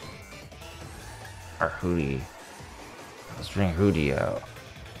Brexit? Or Hootie? Let's bring Hootie out.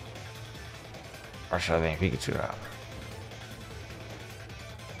 Or should I bring Pikachu out?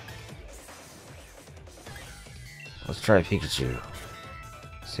 Let's try Pikachu.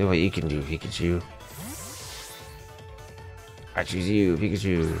 See what you can do, Pikachu. I choose you,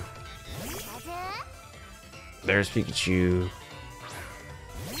 Pikachu. There's Pikachu.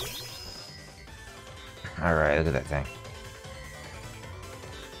 Alright, look at that thing.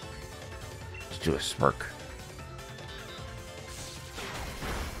 Let's do a smirk.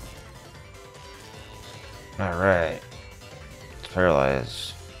 Alright. It's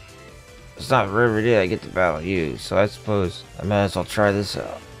paralyzed. It's not for every day I get to battle you, so I suppose I might as well try this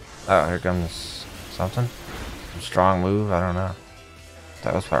out. Oh, here comes something. Some strong move, I don't know.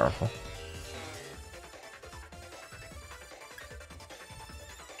 That was powerful.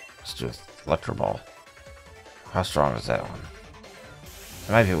 Let's do Electro Ball. How strong is that one?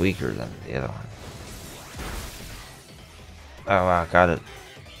 It might be weaker than the other one. Oh wow, got it.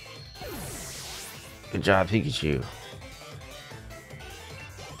 Good job, Pikachu.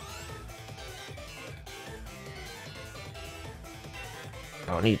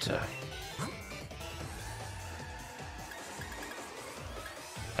 Bonita.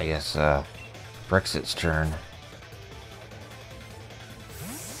 I guess, Brexit's turn.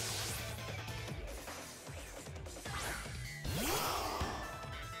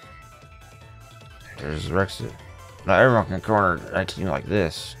 There's Brexit. Not everyone can corner a team like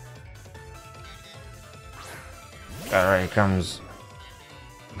this. Alright, here comes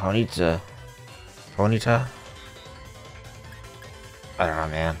Bonita. Bonita? I don't know,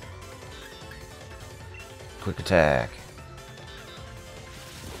 man. Quick attack.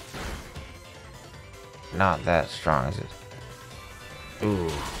 Not that strong, is it?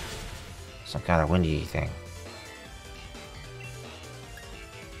 Ooh. Some kind of windy thing.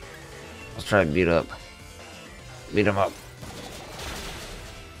 Let's try to beat up. Beat him up.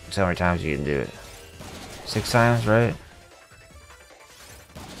 That's how many times you can do it. 6 times, right?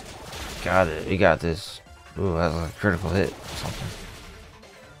 Got it. We got this. Ooh, that was a critical hit or something.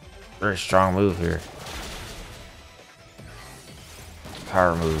 Very strong move here.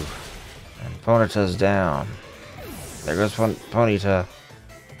 Power move. And Ponyta's down. There goes Ponyta.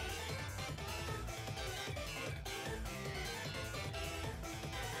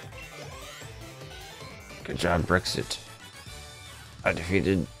 Good job, Brexit. I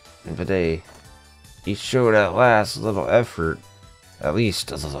defeated Invade. He showed at last a little effort. At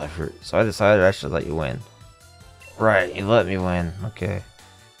least a little effort. So I decided I should let you win. Right, you let me win. Okay.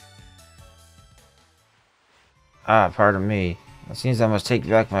 Ah, pardon me. It seems I must take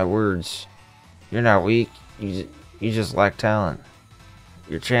back my words. You're not weak. You just lack talent.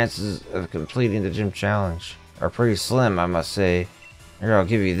 Your chances of completing the gym challenge are pretty slim, I must say. Here, I'll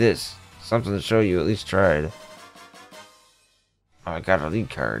give you this. Something to show you at least tried. Oh, I got a lead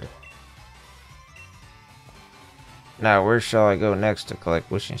card. Now, where shall I go next to collect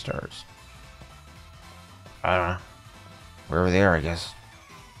wishing stars? I don't know. Wherever they are, I guess.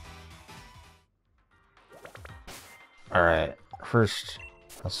 Alright, first,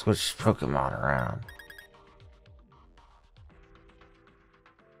 let's switch Pokemon around.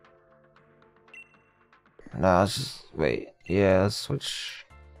 No, let's just, wait. Yeah, let's switch.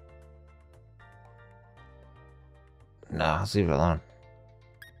 No, let's leave it alone.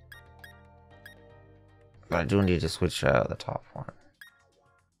 But I do need to switch out the top one.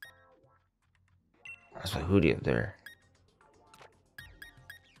 That's my Hootie up there.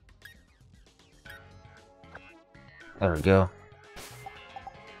 There we go.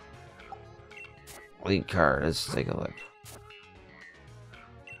 Lead card, let's take a look.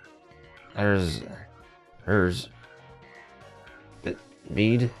 There's Hers.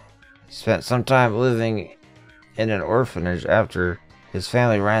 Bede spent some time living in an orphanage after his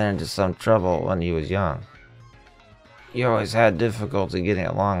family ran into some trouble when he was young. He always had difficulty getting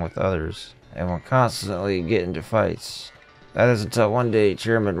along with others, and would constantly get into fights. That is until one day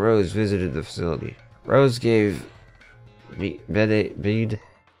Chairman Rose visited the facility. Rose gave Bede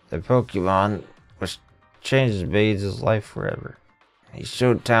a Pokemon, which changed Bede's life forever. He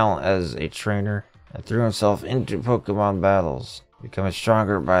showed talent as a trainer and threw himself into Pokemon battles, becoming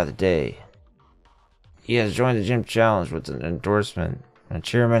stronger by the day. He has joined the gym challenge with an endorsement from the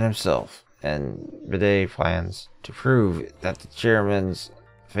chairman himself, and Bede plans to prove that the chairman's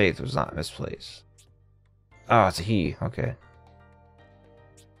faith was not misplaced. Oh, it's a he. Okay.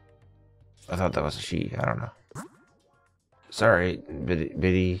 I thought that was a she. I don't know. Sorry,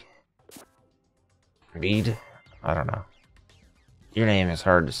 Bede. Bede? I don't know. Your name is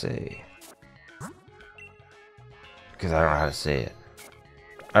hard to say. Because I don't know how to say it.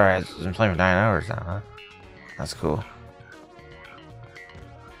 Alright, I've been playing for 9 hours now, huh? That's cool.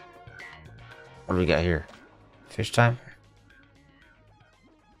 What do we got here? Fish time?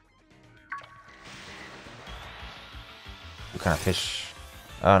 What kind of fish?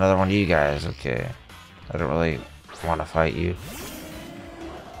 Oh, another one of you guys. Okay. I don't really want to fight you.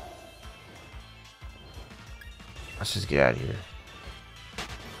 Let's just get out of here.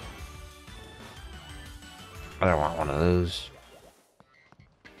 I don't want one of those.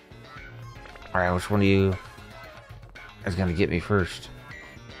 Alright, which one of you is gonna get me first?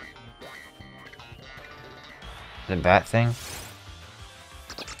 The bat thing?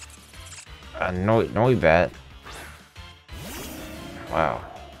 No bat. Wow.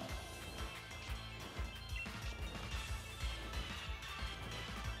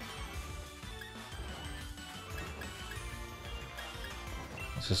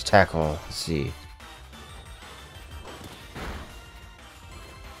 Let's just tackle. Let's see.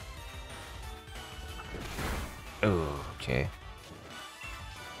 Oh, okay.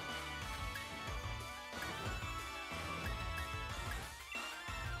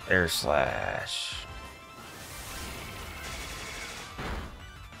 Air slash.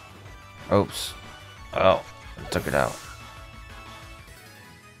 Oops. Oh, I took it out.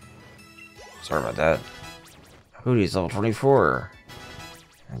 Sorry about that. Hootie's level 24.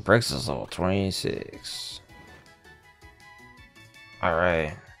 And Brex is level 26.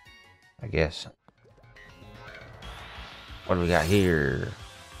 Alright. I guess. What do we got here?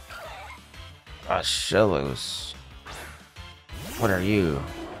 Shellos. What are you?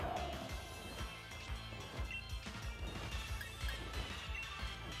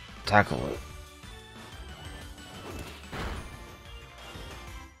 Tackle it.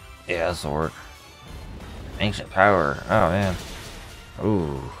 Yeah, this'll work. Ancient power. Oh man.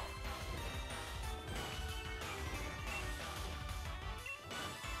 Ooh.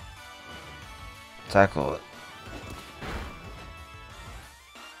 Tackle it.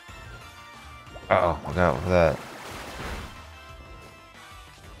 Uh oh, look out for that.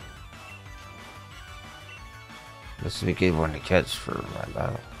 This would be a good one to catch for my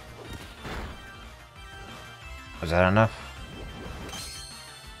battle. Was that enough?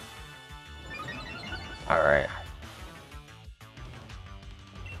 Alright.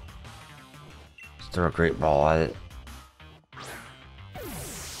 Let's throw a great ball at it.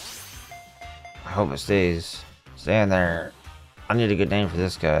 I hope it stays. Stay in there. I need a good name for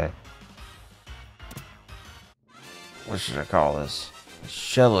this guy. What should I call this?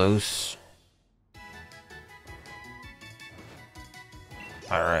 Shellos.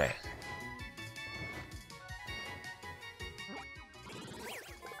 Alright.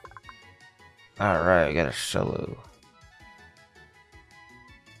 Alright, I got a Shello.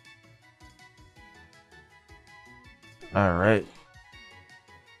 Alright.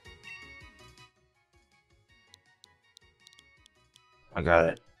 I got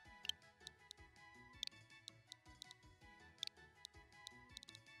it.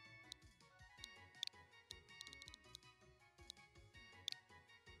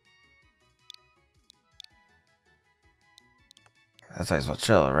 That's how it's about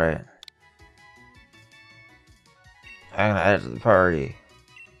Shello, right? I'm gonna add it to the party.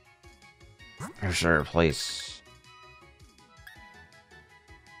 Or should I replace?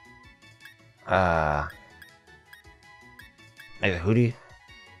 Maybe Hootie?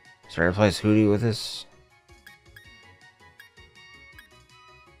 Should I replace Hootie with this?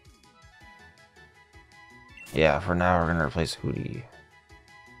 Yeah, for now we're gonna replace Hootie.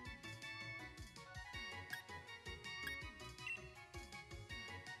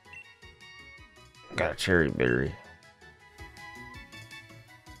 Got a cherry berry.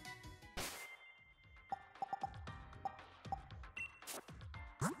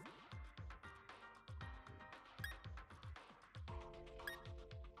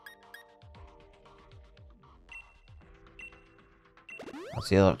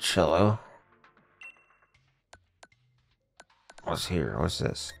 see a little cello. What's here? What's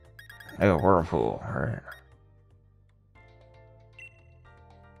this? Oh, whirlpool. Alright.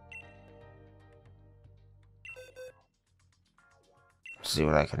 See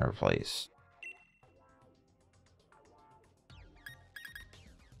what I can replace.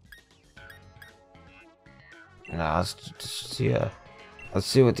 Now let's just see. Let's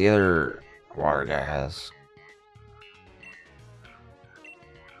see what the other water guy has.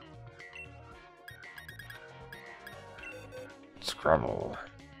 Scrabble.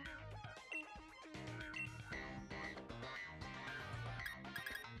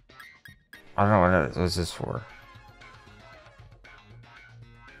 I don't know what is this for.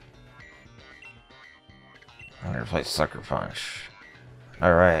 I'm gonna play Sucker Punch.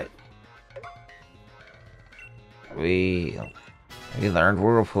 Alright. We learned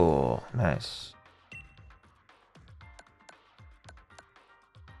Whirlpool. Nice.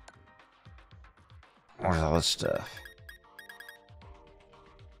 Where's all this stuff?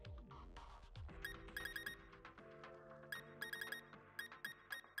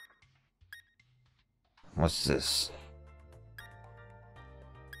 What's this?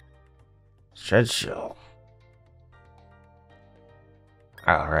 Shed shell.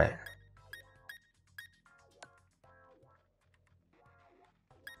 Oh, right.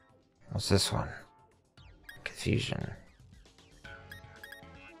 What's this one? Confusion.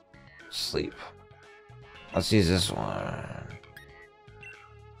 Sleep. Let's use this one.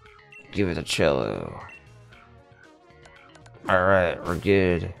 Give it a cello. Alright, we're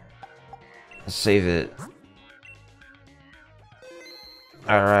good. Let's save it.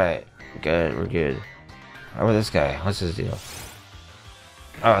 Alright, good, we're good. How about this guy? What's his deal?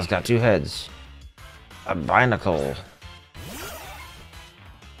 Oh, it's got two heads. A binacle.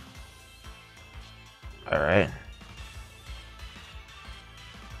 Alright.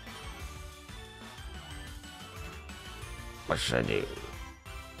 What should I do?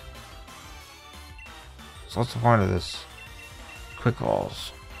 So what's the point of this? Quick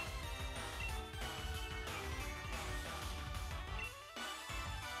balls.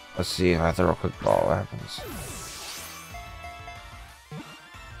 Let's see if I throw a quick ball, what happens.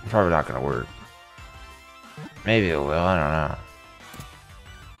 Probably not gonna work. Maybe it will, I don't know.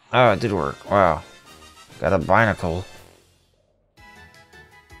 Oh, it did work. Wow. Got a binacle.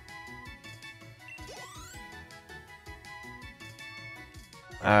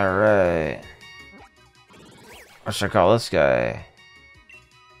 Alright. What should I call this guy?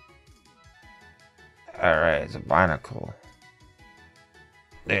 Alright, it's a binacle.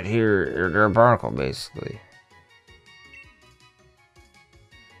 And here, they're a barnacle, basically.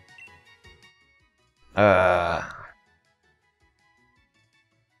 I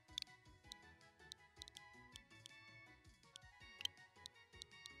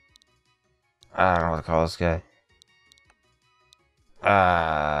don't know what to call this guy.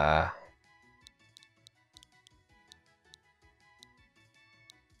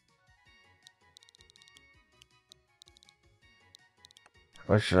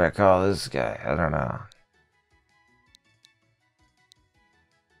 What should I call this guy? I don't know.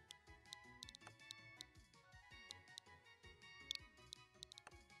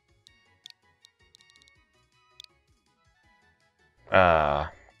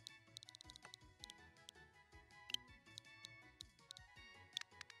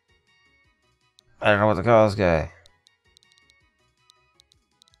 I don't know what to call this guy.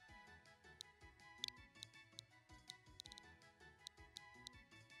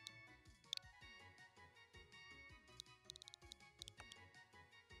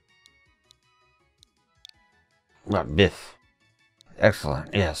 Biff.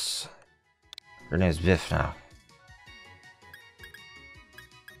 Excellent, yes. Her name's Biff now.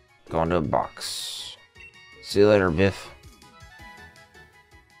 Going to a box. See you later, Biff.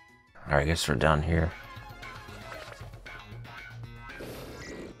 Alright, I guess we're down here.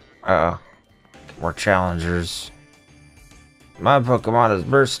 Uh-oh. More challengers. My Pokemon is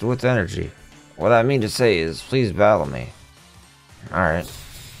burst with energy. What I mean to say is, please battle me. Alright.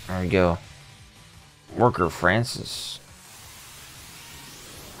 There we go. Worker Francis.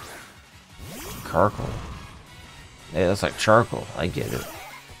 Carkle. Yeah, that's like charcoal. I get it.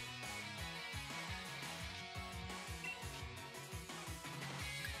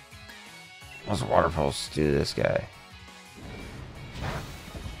 What's a water pulse do to this guy?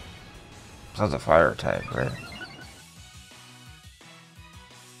 That's a fire type, right?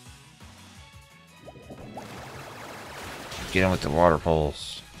 Get him with the water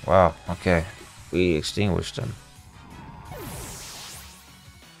pulse. Wow, okay. We extinguished him.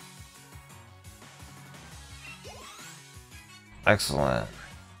 Excellent.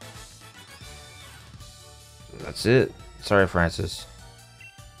 That's it. Sorry, Francis.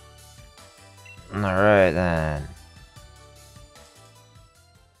 Alright then.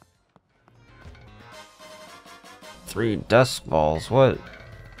 Three dusk balls. What?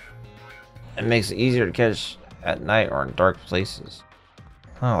 It makes it easier to catch at night or in dark places.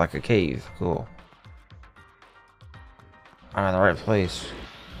 Oh, like a cave. Cool. I'm in the right place.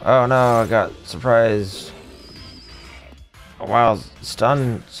 Oh no, I got surprised. A wild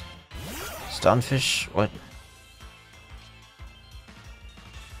stunfish? What?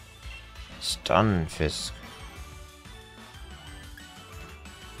 Stunfisk.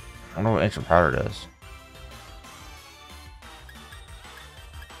 I don't know what ancient powder does.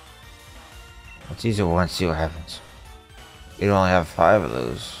 Let's use it once, see what happens. You only have 5 of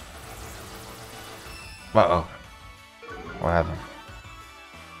those. Uh-oh. What happened?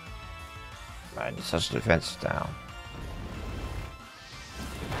 I need such defense down.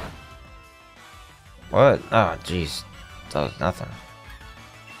 What? Oh, jeez. That was nothing.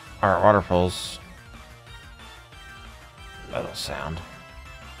 Alright, water pulse. Metal sound.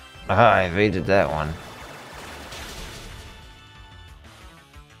 Aha, I evaded that one.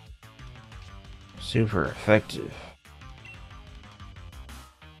 Super effective.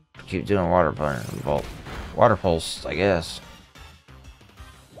 Keep doing water burn. Well, water pulse, I guess.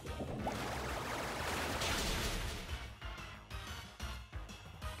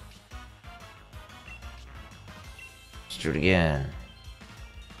 Let's do it again.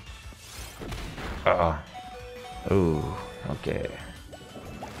 Uh-oh. Ooh, okay.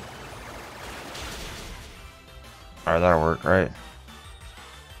 Alright, that'll work, right?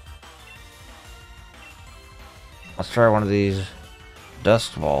 Let's try one of these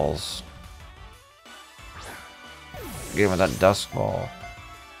dust balls. Get him with that dust ball.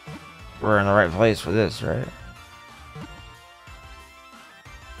 We're in the right place for this, right?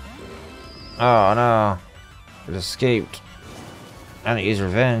 Oh no. It escaped. I need to use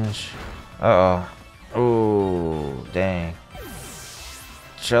revenge. Uh oh. Ooh, dang.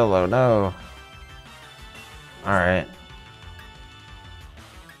 Cello, no. Alright.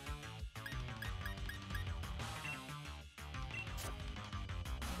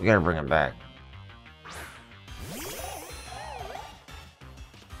 We gotta bring him back.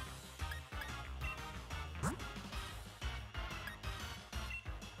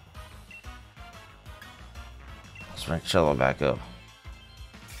 Let's bring Cello back up.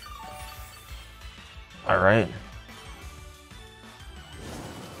 Alright.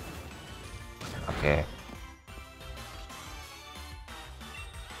 Okay.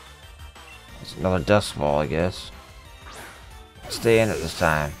 It's another dust ball, I guess. Stay in it this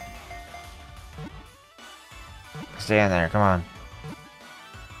time. Stay in there, come on.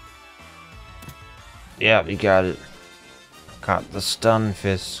 Yep, you got it. Caught the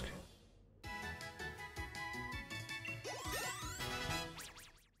stunfisk.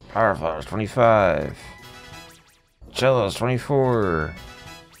 Power Flower's 25. Cello's 24.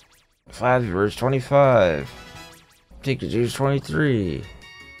 Flappy Bird's 25. Pikachu's 23.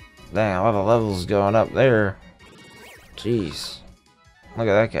 Dang, a lot of levels going up there. Jeez. Look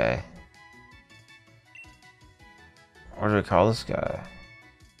at that guy. What do we call this guy?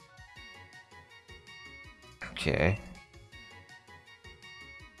 Okay.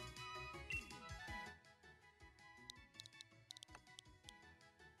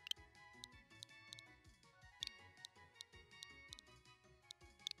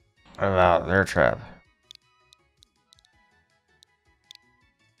 What about their trap?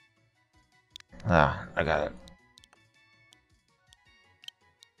 Ah, I got it.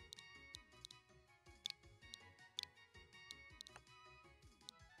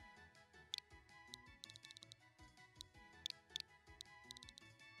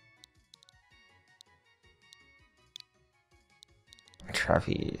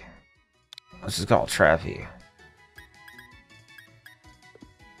 Trappy. This is called Trappy.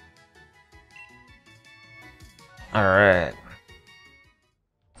 Alright.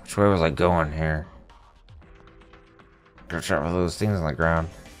 Which way was I going here? Go check for those things on the ground.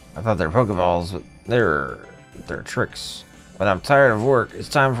 I thought they were Pokeballs, but they're tricks. When I'm tired of work, it's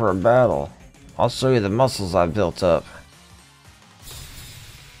time for a battle. I'll show you the muscles I've built up.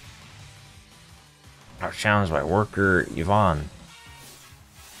 I was challenged by worker Yvonne.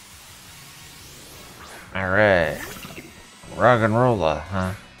 Alright. Rock and rolla,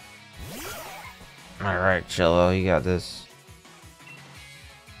 huh? Alright, Cello, you got this.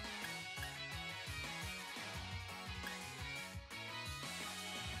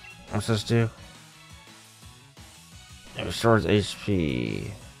 What's this do? It restores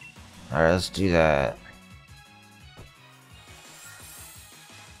HP. Alright, let's do that.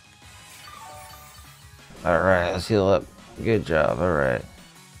 Alright, let's heal up. Good job, alright.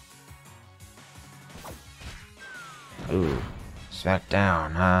 Ooh, smack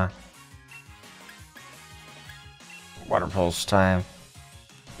down, huh? Water pulse time.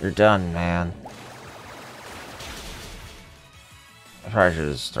 You're done, man. I probably should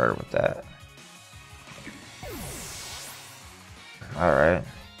have started with that. Alright.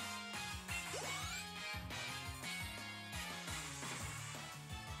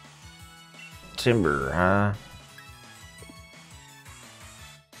 Timber, huh?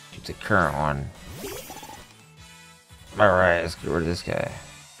 Keep the current one. Alright, let's get rid of this guy.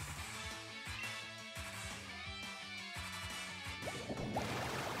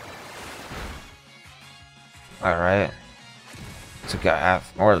 Alright. Took out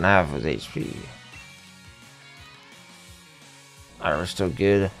half, more than half of his HP. Alright, we're still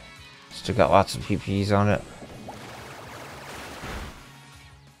good. Still got lots of PPs on it.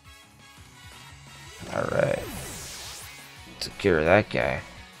 Alright. Took care of that guy.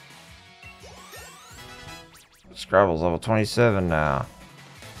 Scrabble's level 27 now.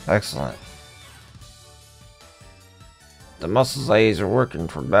 Excellent. The muscles I use are working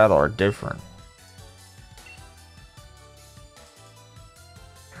for battle are different.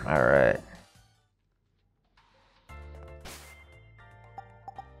 Alright.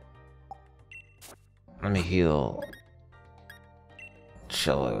 Let me heal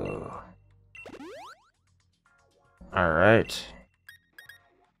Cello. Alright.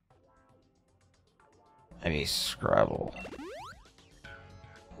 Maybe Scrabble.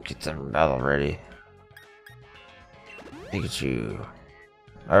 Get them battle ready. Pikachu.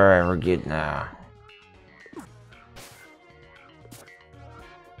 Alright, we're good now.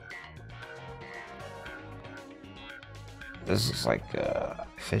 This looks like a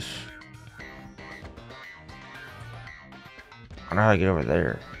fish. I don't know how to get over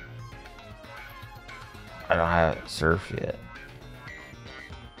there. I don't have surf yet.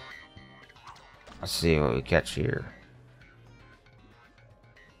 Let's see what we catch here.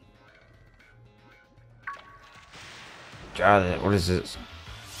 Got it. What is this?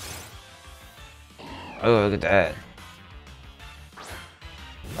 Oh, look at that.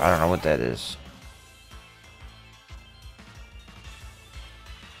 I don't know what that is.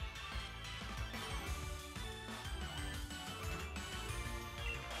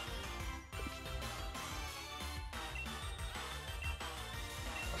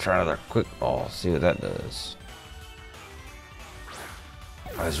 Try another quick ball, see what that does.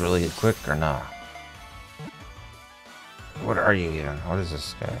 Oh, is really quick or not? What are you even? What is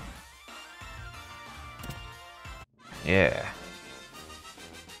this guy? Yeah.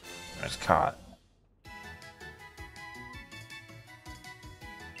 It's caught.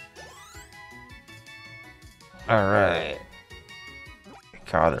 Alright.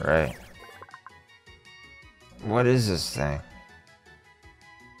 Caught it, right? What is this thing?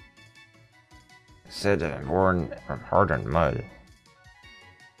 Said born from hardened mud.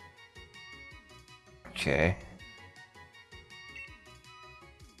 Okay.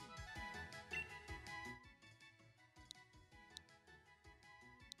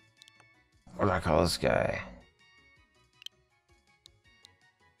 What do I call this guy?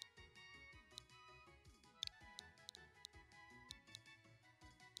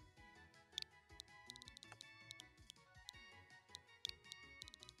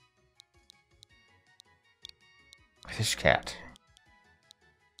 Fish cat.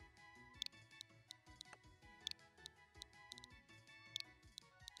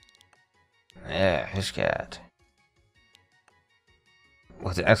 Yeah, fish cat.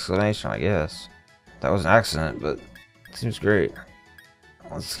 With an exclamation, I guess. That was an accident, but it seems great.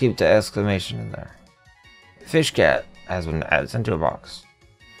 Let's keep the exclamation in there. Fish cat has been added into a box.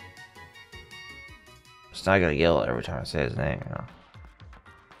 Just not gonna yell every time I say his name, you know.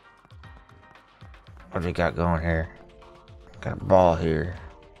 What do we got going here? Got a ball here.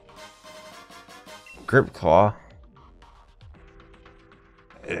 Grip claw.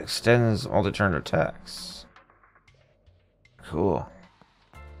 It extends multi-turn attacks. Cool.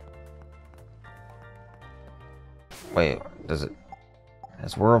 Wait, does it...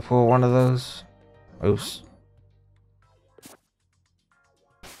 Is Whirlpool one of those? Oops.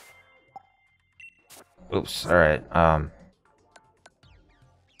 Oops, alright,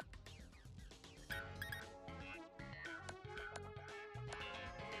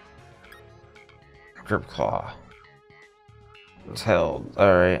 Grip claw. It's held,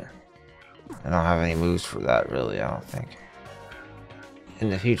 alright. I don't have any moves for that, really, I don't think. In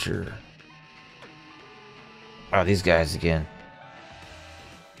the future... Oh, these guys again.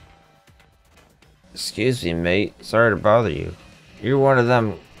 Excuse me, mate. Sorry to bother you. You're one of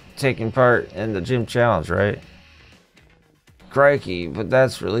them taking part in the gym challenge, right? Crikey, but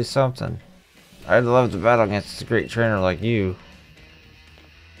that's really something. I'd love to battle against a great trainer like you.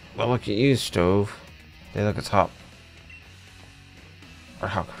 But look at you, Stove. They look at top. Or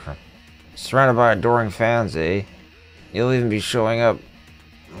how come? Surrounded by adoring fans, eh? You'll even be showing up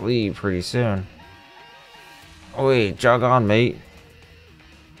Lee pretty soon. Oh wait, jog on, mate.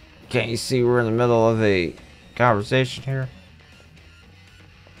 Can't you see we're in the middle of a conversation here?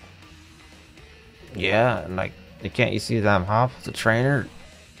 Yeah, and like, can't you see that I'm Hop, the trainer?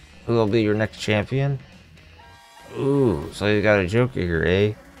 Who will be your next champion? Ooh, so you got a joker here,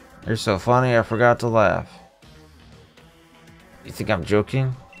 eh? You're so funny, I forgot to laugh. You think I'm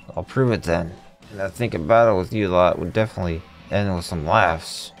joking? I'll prove it then. And I think a battle with you lot would definitely end with some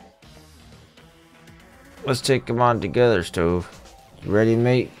laughs. Let's take them on together, Stove. You ready,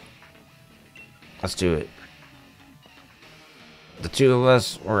 mate? Let's do it. The two of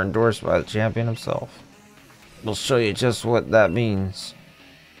us were endorsed by the champion himself. We'll show you just what that means.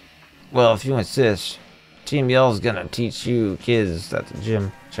 Well, if you insist, Team Yell's gonna teach you kids that the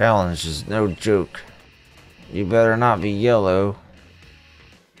gym challenge is no joke. You better not be yellow.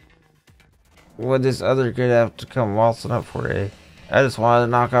 What this other kid have to come waltzing up for, eh? I just wanted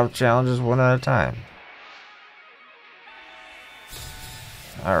to knock off challenges one at a time.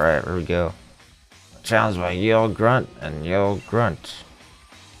 Alright, here we go. Challenged by Yell Grunt and Yell Grunt.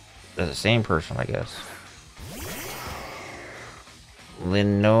 They're the same person, I guess.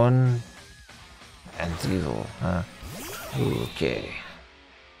 Linnon and Diesel, huh? Okay.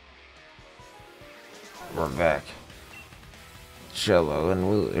 We're back. Cello and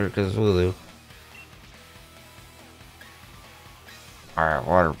Wooloo. Here goes Wooloo. Alright,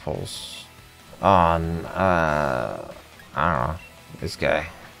 water pulse. On, I don't know. This guy.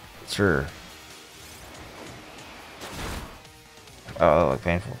 Sure. Oh, that looked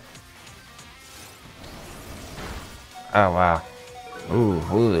painful. Oh, wow. Ooh,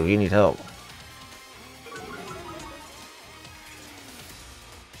 Wooloo, you need help.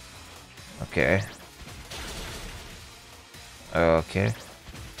 Okay. Okay.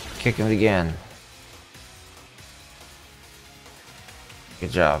 Kick him again.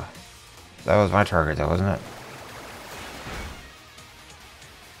 Good job. That was my target though, wasn't it?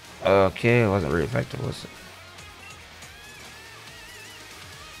 Okay, it wasn't very effective, was it?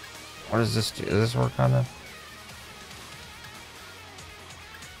 What does this do? Does this work on them?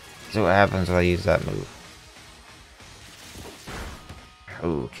 See what happens when I use that move.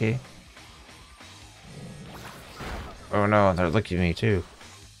 Okay. Oh no, they're looking at me too.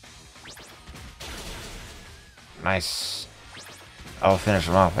 Nice. I'll finish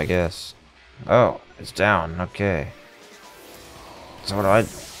them off, I guess. Oh, it's down. Okay. So what do I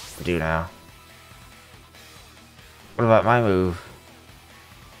do now? What about my move?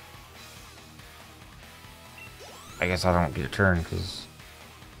 I guess I don't get a turn because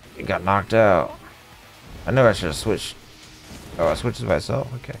it got knocked out. I know I should have switched. Oh, it switches by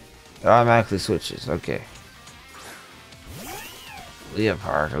itself? Okay. It automatically switches. Okay.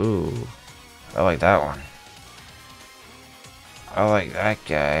 Leopard. Ooh. I like that one. I like that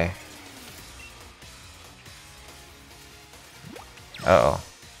guy. Uh-oh.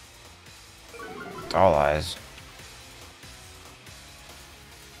 All eyes.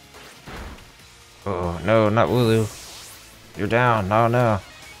 Oh, no, not Wooloo. You're down. No, no.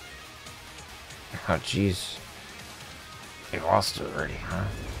 Oh, jeez. You lost it already, huh?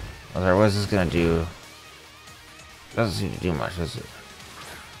 Well, what's this gonna do? Doesn't seem to do much, does it?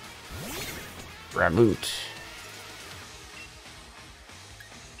 Raboot.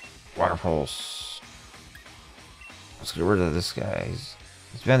 Water pulse. Let's get rid of this guy.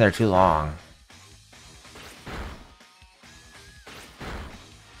 He's been there too long.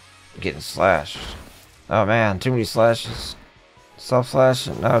 Getting slashed. Oh man, too many slashes. Stop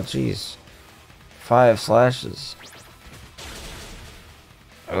slashing. Oh jeez. 5 slashes.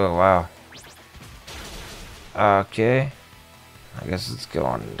 Oh wow. Okay. I guess it's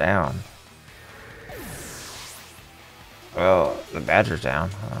going down. Well, the badger's down,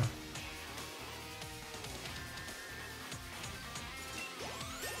 huh?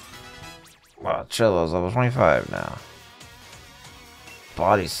 Wow, Cello's level 25 now.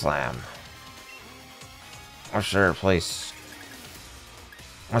 Body slam. What's their place?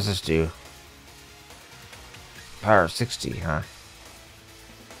 What's this do? Power of 60, huh?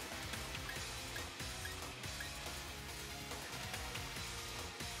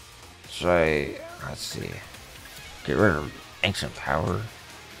 Should I... let's see. Get rid of ancient power.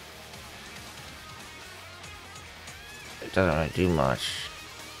 It doesn't really do much.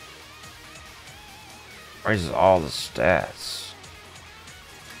 Raises all the stats.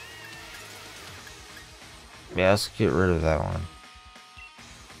 Yeah, let's get rid of that one.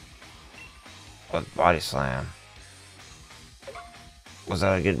 But body slam. Was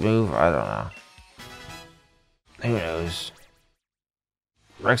that a good move? I don't know. Who knows?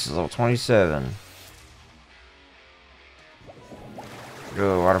 Rex is level 27.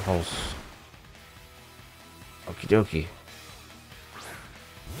 Go, water pulse. Okie dokie.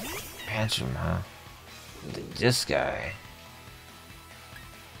 Punch him, huh? This guy.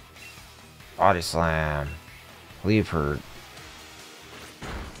 Body slam. Leave herd.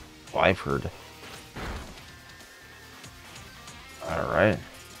 Life herd. Alright.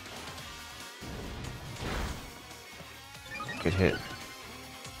 Good hit.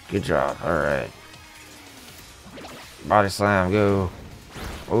 Good job. Alright. Body slam, go.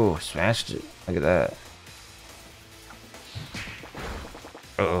 Oh, smashed it. Look at that.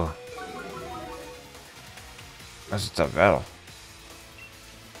 Uh-oh. That's a tough battle.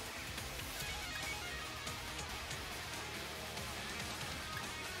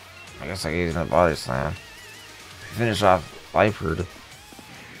 I guess I gave him a body slam. Finish off Liferd.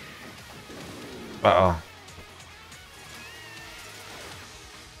 Uh-oh.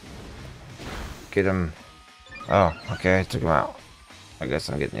 Get him. Oh, okay, I took him out. I guess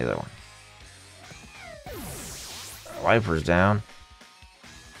I'm getting the other one. Viper's down.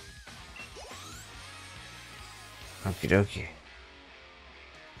 Okie dokie.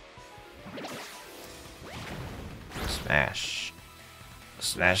 Smash.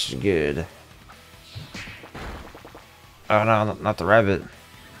 Smash is good. Oh no, not the rabbit.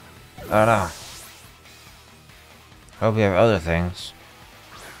 Oh no. Hope we have other things.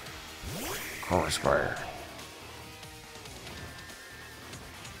 Core Square.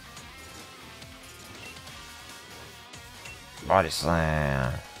 Body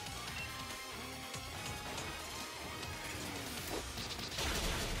slam.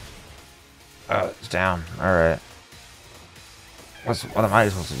 Oh, it's down. Alright. What am I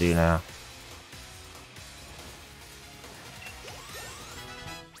supposed to do now?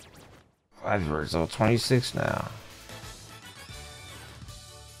 Five birds, level 26 now.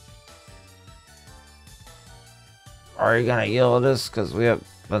 Are you gonna yell at us because we have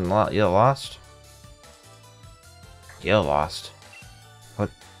been lost? Yell lost.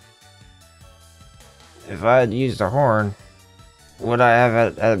 What? If I had used a horn, would I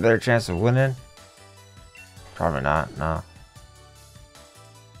have had a better chance of winning? Probably not, no.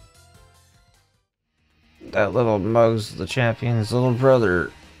 That little mug's the champion's little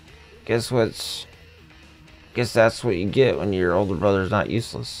brother. Guess that's what you get when your older brother's not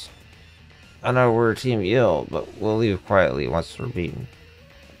useless. I know we're Team Yell, but we'll leave quietly once we're beaten.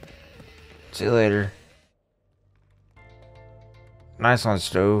 See you later. Nice one,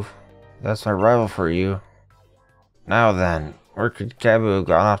 Stove. That's my rival for you. Now then, where could Kabu have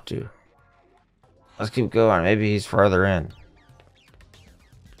gone off to? Let's keep going, maybe he's farther in.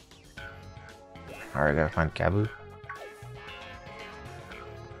 Alright, gotta find Kabu.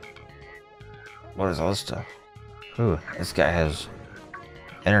 What is all this stuff? Ooh, this guy has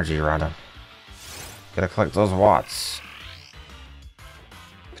energy around him. Gotta collect those watts.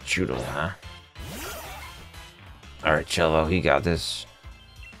 Chudo, huh? Alright, Cello, he got this.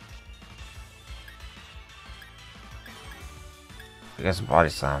 I got some body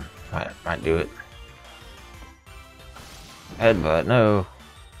slam. Might do it. Headbutt, no.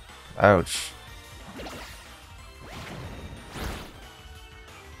 Ouch.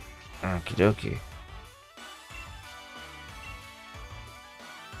 Okie dokie.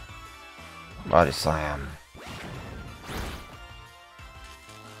 Body slam.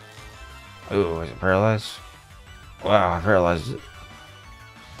 Ooh, is it paralyzed? Wow, I paralyzed it.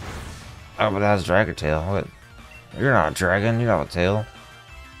 Oh, but it has dragon tail. What? You're not a dragon, you don't have a tail.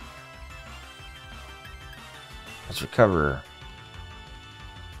 Let's recover.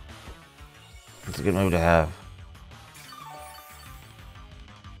 It's a good move to have.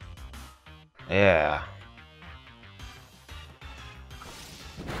 Yeah.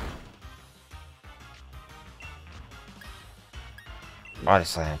 Body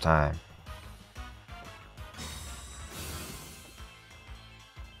slam time.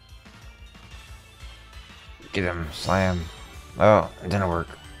 Get him, slam. Oh, it didn't work.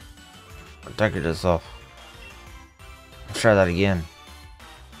 Protected itself. Let's try that again.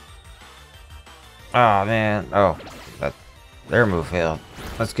 Oh man, oh, their move failed.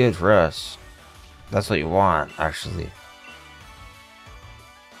 That's good for us. That's what you want, actually.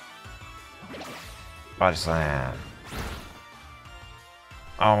 Body slam.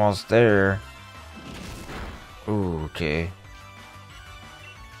 Almost there. Ooh, okay.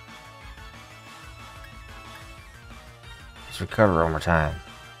 Let's recover one more time.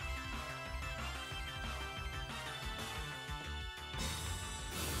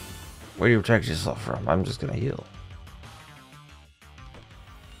 Where do you protect yourself from? I'm just gonna heal.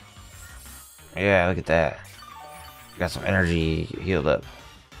 Yeah, look at that. Got some energy healed up.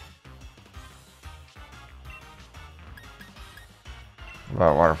 What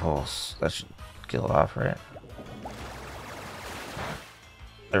about water pulse? That should kill it off, right?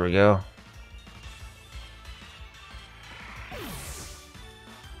 There we go.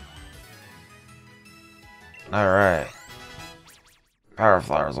 Alright. Power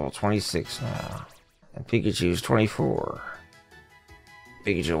Flower's level 26 now. And Pikachu's 24.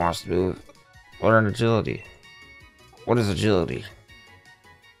 Pikachu wants to move. Learn agility. What is agility?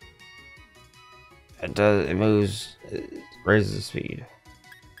 It moves, it raises speed.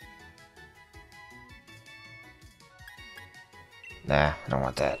 Nah, I don't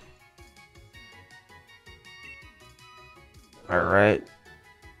want that. Alright.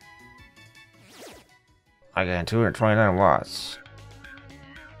 I got 229 watts.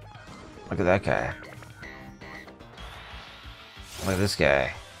 Look at that guy. Look at this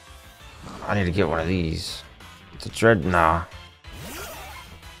guy. I need to get one of these. It's a Dreadnought.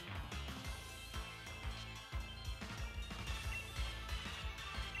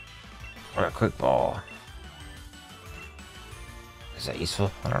 Or a quick ball. Is that useful?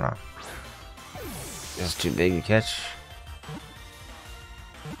 I don't know. Is too big to catch?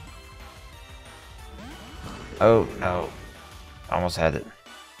 Oh no. Almost had it.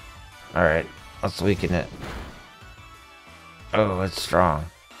 Alright, let's weaken it. Oh, it's strong.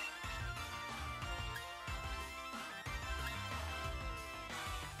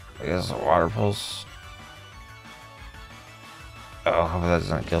 I guess a water pulse. Oh, hope that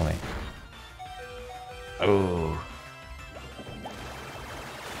doesn't kill me. Oh.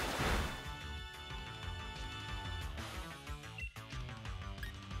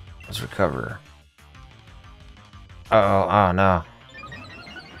 Let's recover. Oh no.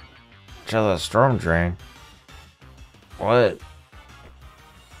 Jello Storm Drain. What?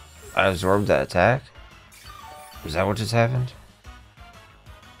 I absorbed that attack? Is that what just happened?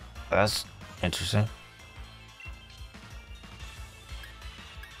 That's interesting.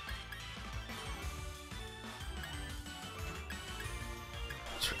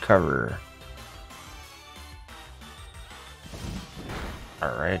 Let's recover.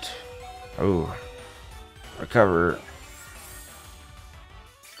 Alright. Oh. Recover.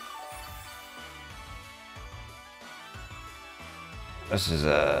 This is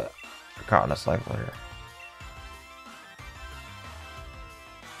caught in a cycle here.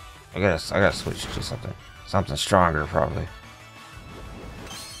 I gotta switch to something stronger probably.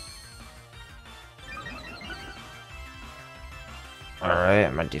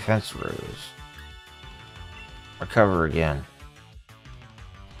 Alright, my defense rose. Recover again.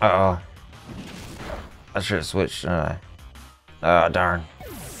 Uh oh. I should have switched, didn't I? Ah, darn.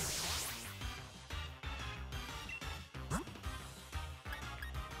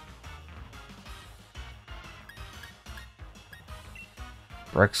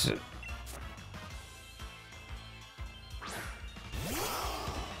 Brexit.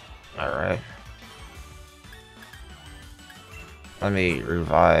 Alright. Let me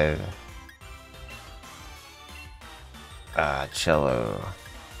revive Cello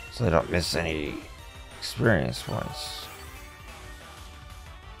so they don't miss any experience points.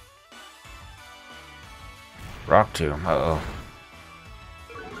 Rock Tomb, uh-oh.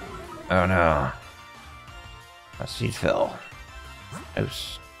 Oh no. My seed fell.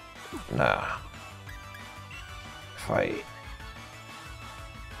 Oops. Nah. Fight.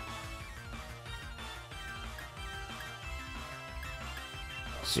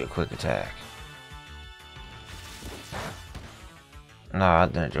 Let's do a quick attack. No, I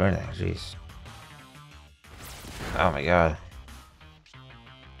didn't do anything, jeez. Oh my god.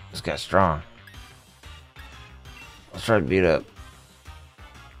 This guy's strong. Let's try to beat up.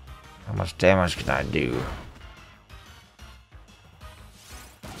 How much damage can I do?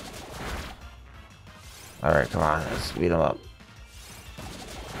 Alright, come on, let's beat him up.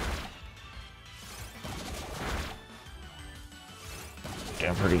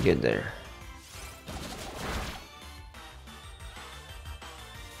 Doing pretty good there.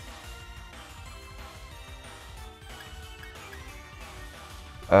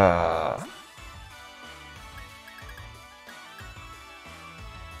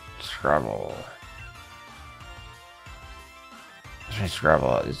 Scrabble. I think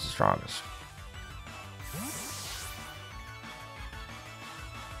Scrabble is the strongest.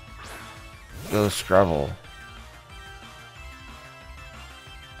 Go Scrabble.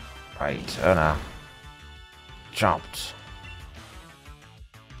 Right, oh no. Jumped.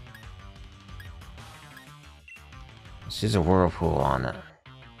 Let's use a whirlpool on it.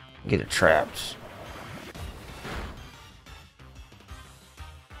 Get it trapped.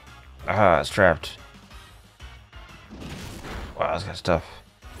 Ah, it's trapped. Wow, it's got stuff.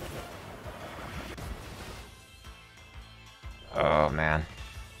 Oh, man.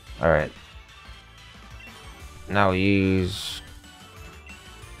 Alright. Now we use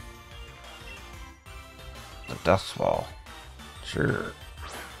the dust ball. Sure.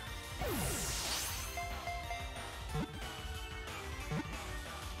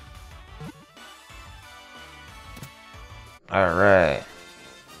 Alright.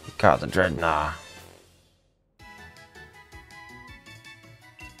 We caught the Dreadnought.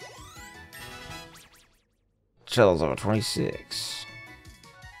 Shell's over 26.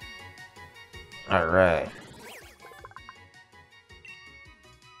 Alright.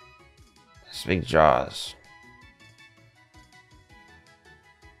 Big jaws.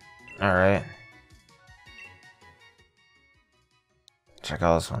 Alright. Check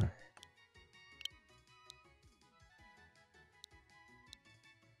out this one.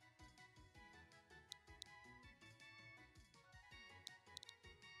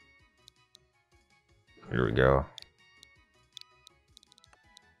 Here we go.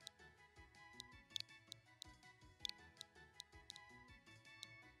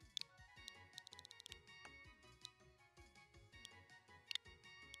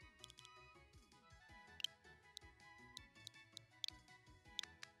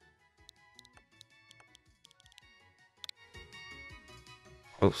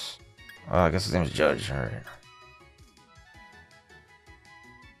 Oops. I guess his name's Judge. Alright.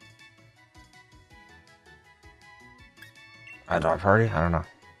 A dog party? I don't know.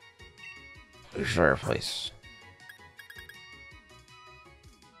 Destroy our place.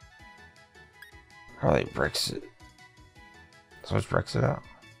 Probably Brexit. So much Brexit out.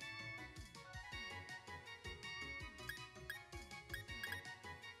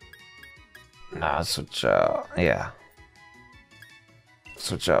 Nah, switch out. Yeah.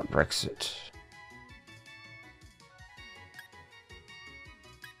 Switch out Brexit.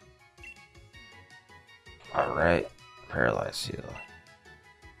 Alright. Paralyze seal.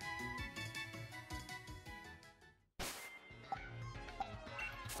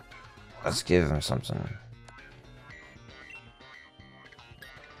 Let's give him something.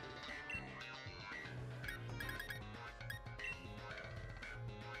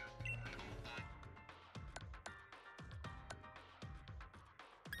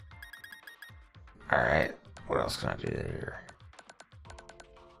 Alright, what else can I do here?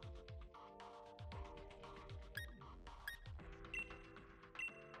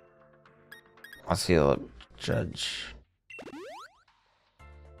 Let's heal up Judge.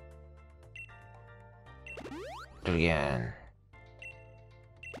 Do it again.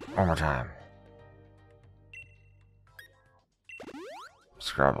 One more time.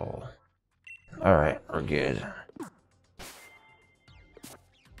 Scrabble. Alright, we're good.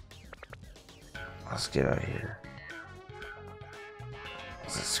 Let's get out of here.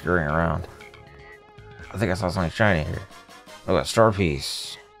 What's it scurrying around? I think I saw something shiny here. Oh, a star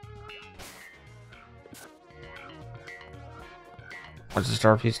piece. What's the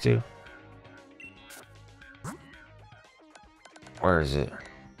star piece do? Where is it?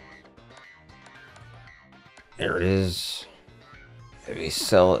 There it is. Maybe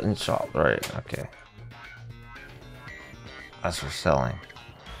sell it in shop, right? Okay. That's for selling.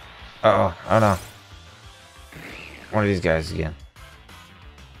 Uh oh, oh no. One of these guys again.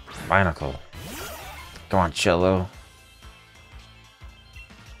 Binacle. Come on, Cello.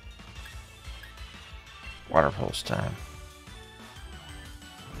 Water pulse time.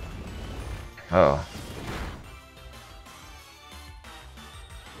 Oh.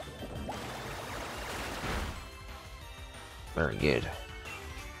 Very good.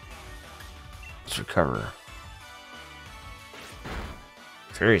 Let's recover.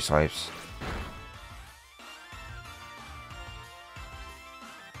 Fury swipes.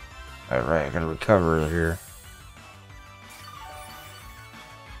 Alright, I gotta recover here.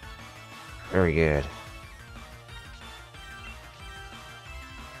 Very good.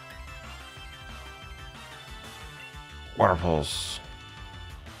 Water pulse.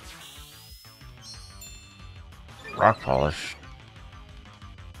 Rock polish.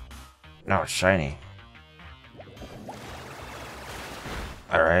 No, it's shiny.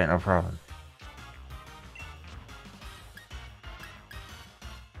 Alright, no problem.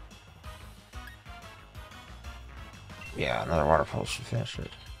 Yeah, another water pulse should finish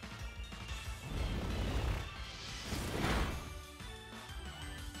it.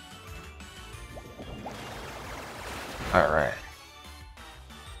 Alright.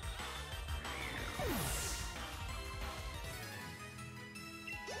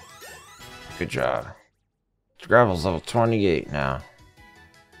 Good job. Gravel's level 28 now.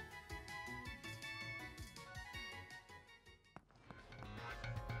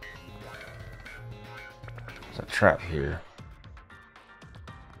 There's a trap here.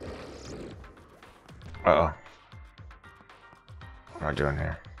 Uh-oh. What am I doing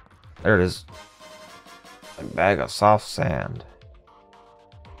here? There it is. A bag of soft sand.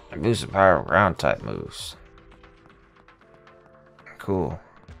 And boost the power of ground type moves. Cool.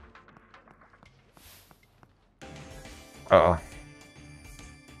 Uh-oh.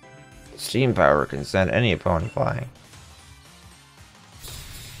 Steam power can send any opponent flying.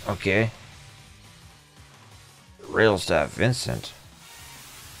 Okay. Rail staff Vincent.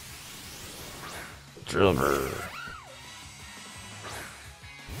 Drillbur.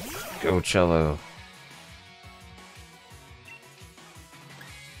 Go cello.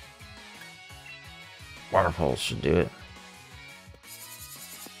 Water pulse should do it.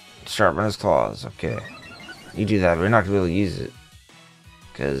 Sharpen his claws, okay. You do that, but you're not gonna be able to use it.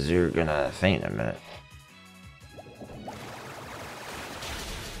 Because you're gonna faint in a minute.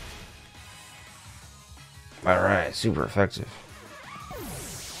 Alright, super effective.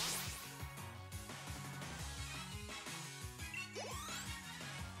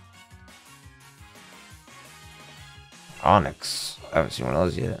 Onyx. I haven't seen one of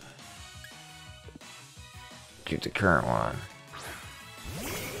those yet. Keep the current one.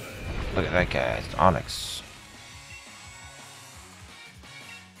 Look at that guy, it's Onyx.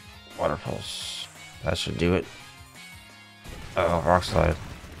 Water pulse. That should do it. Uh oh, rock slide.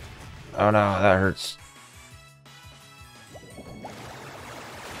 Oh no, that hurts.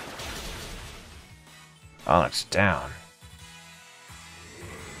 Onyx down.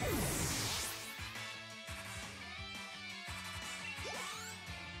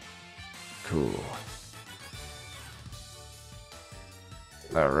 Cool.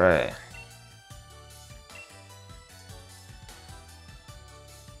 Alright.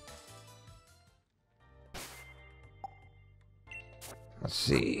 Let's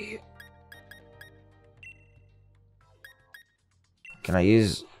see. Can I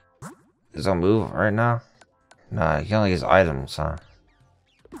use his own move right now? Nah, you can only use items, huh?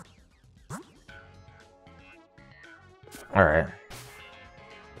 Alright.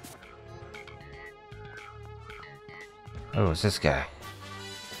 Oh, it's this guy.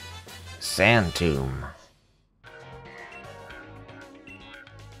 Sand Tomb.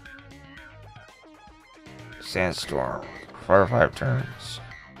 Sandstorm. 4 or 5 turns.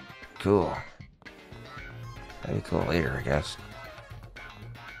 Cool. That'd be cool later, I guess.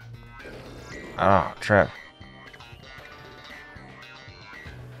 Oh, trap.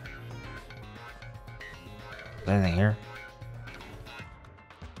 Is there anything here?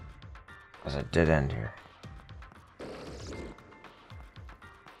 There's a dead end here.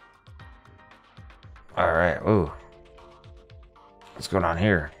 Alright, ooh. What's going on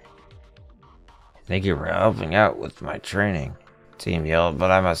here? Thank you for helping out with my training, Team yelled,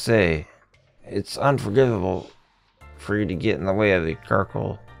 but I must say, it's unforgivable for you to get in the way of the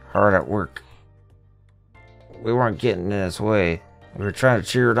Carkol hard at work. We weren't getting in his way. We were trying to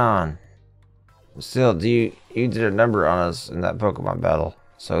cheer it on. Still, you did a number on us in that Pokemon battle.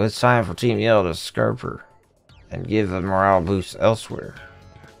 So it's time for Team Yell to Scarper and give a morale boost elsewhere.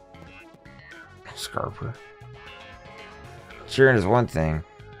 Scarper. Cheering is one thing.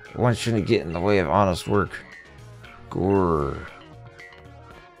 One shouldn't get in the way of honest work. Grrr.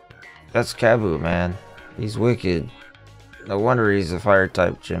 That's Kabu, man. He's wicked. No wonder he's a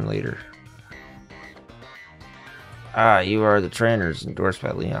fire-type gym leader. Ah, you are the trainers endorsed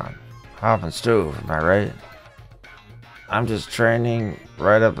by Leon. Hop and Stove, am I right? I'm just training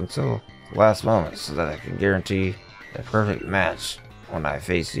right up until the last moment so that I can guarantee a perfect match when I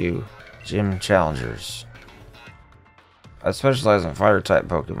face you, gym challengers. I specialize in fire-type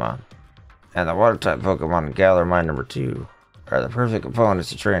Pokemon, and the water-type Pokemon in Galar Mine number 2 are the perfect opponents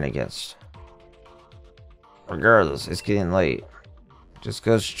to train against. Regardless, it's getting late. Just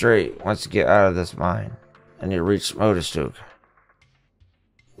go straight once you get out of this mine, and you reach Motostoke.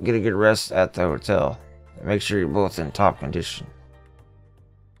 Get a good rest at the hotel, and make sure you're both in top condition.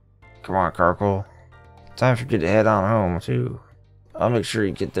 Come on, Carkol. Time for you to head on home, too. I'll make sure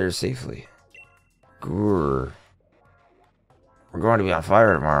you get there safely. Grrr. We're going to be on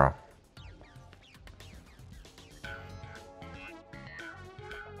fire tomorrow.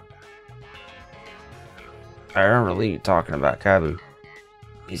 I remember Lee talking about Kabu.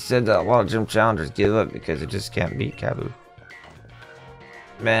 He said that a lot of gym challengers give up because they just can't beat Kabu.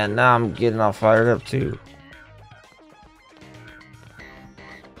 Man, now I'm getting all fired up too.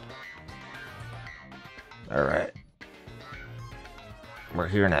 Alright. We're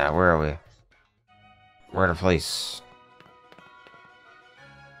here now, where are we? We're at a place.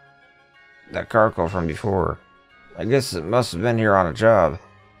 That cargo from before. I guess it must have been here on a job.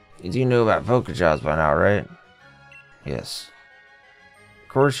 You do know about poker jobs by now, right? Yes. Of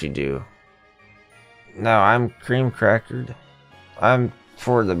course you do. No, I'm cream crackered. I'm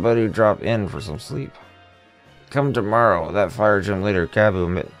for the buddy who dropped in for some sleep. Come tomorrow, that fire gym leader,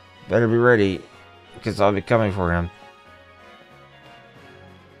 Kabu. Better be ready, because I'll be coming for him.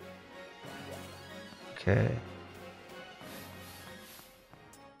 Okay.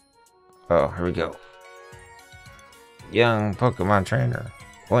 Oh, here we go. Young Pokemon trainer.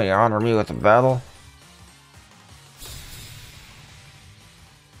 Will you honor me with a battle?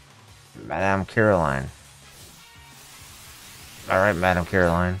 Madame Caroline. Alright, Madame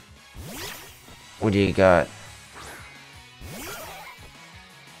Caroline. What do you got?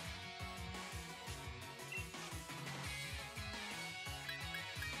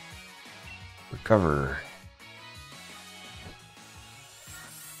 Recover.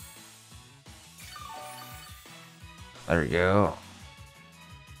 There we go.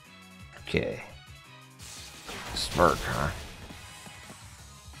 Okay. Spark, huh?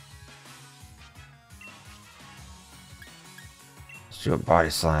 Let's do a body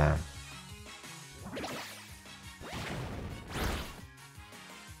slam.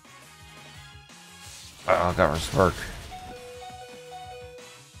 Oh, I got my spark.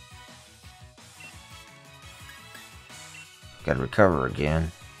 Gotta recover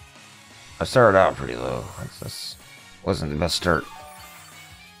again. I started out pretty low. That's wasn't the best start.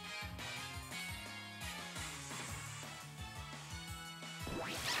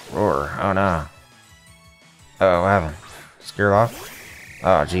 Roar. Oh no. Oh, what happened? Scared off?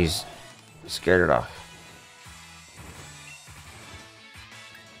 Oh, jeez. Scared it off.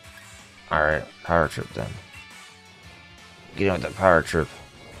 Alright, power trip then. Get in with that power trip.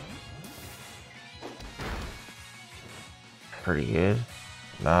 Pretty good.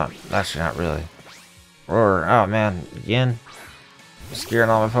 No, actually not really. Roar. Oh man, again? Scaring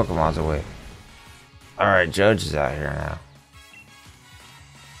all my Pokemons away. Alright, Judge is out here now.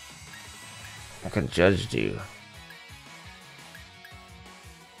 What can Judge do?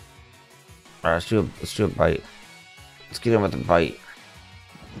 Alright, let's do a bite. Let's get him with a bite.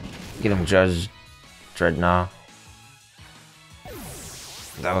 Get him, Judge Dreadnought.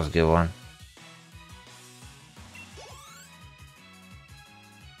 That was a good one.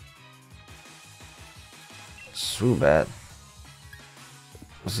 Swoobat.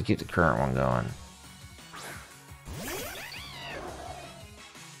 Let's keep the current one going.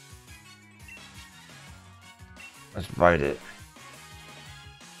 Let's bite it.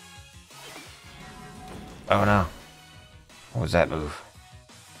 Oh no. What was that move?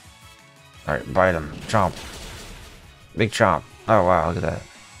 Alright, bite him. Chomp. Big chomp. Oh wow, look at that.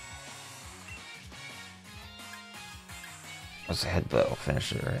 What's the headbutt? We'll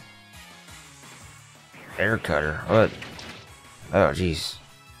finish it, right? Air cutter. What? Oh jeez.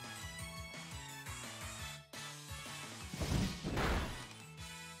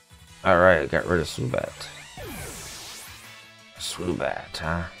 Alright, got rid of Swoobat. Swoobat,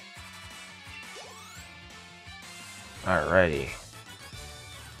 huh? Alrighty.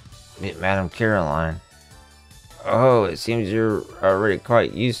 Meet Madame Caroline. Oh, it seems you're already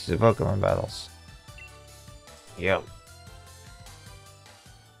quite used to Pokemon battles. Yep.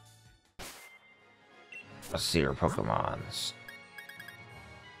 Let's see our Pokemons.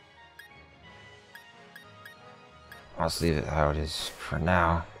 Let's leave it how it is for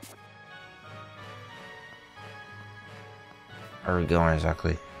now. Where are we going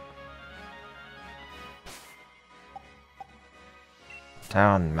exactly?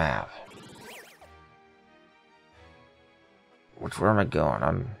 Town map. Where am I going?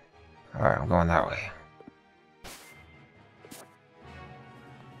 Alright, I'm going that way.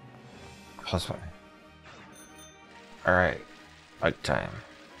 +1. Alright. Bike time.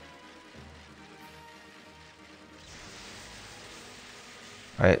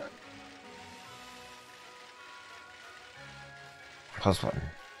 Right. +1.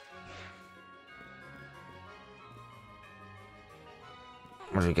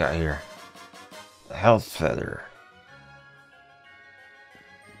 What do we got here? The health feather.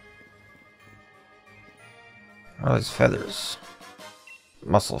 Oh, these feathers.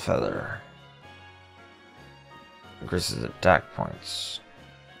 Muscle feather. Increases attack points.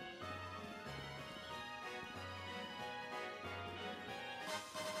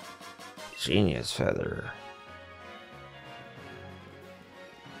 Genius feather.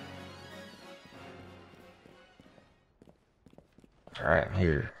 Alright, I'm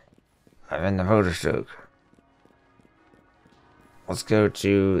here. I'm in the motor stroke. Let's go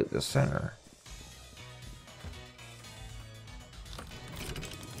to the center.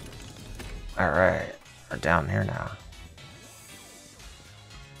 Alright, we're down here now.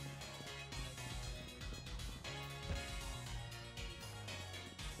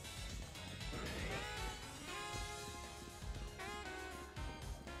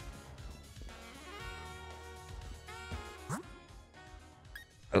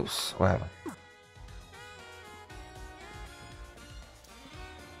 Oops, what happened?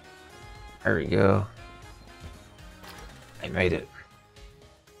 There we go. I made it.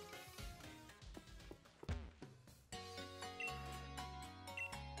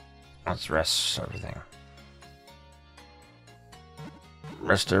 Let's rest everything.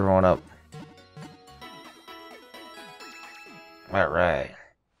 Rest everyone up. Alright.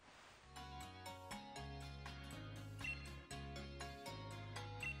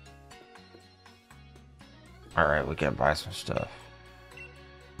 Alright, we gotta buy some stuff.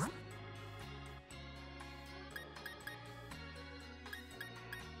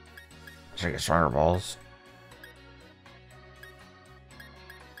 Should I get stronger balls?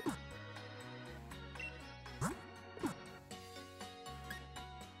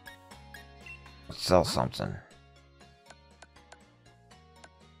 Let's sell something.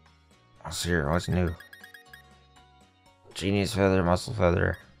 What's here? What's new? Genius feather, muscle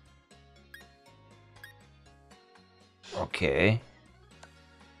feather. Okay.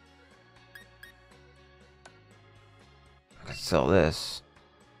 I could sell this.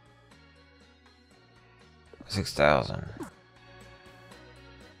 6,000.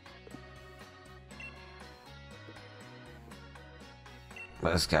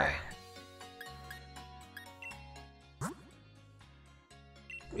 This guy.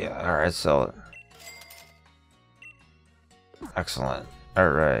 Yeah, alright, sell it. Excellent.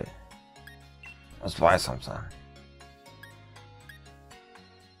 Alright. Let's buy something.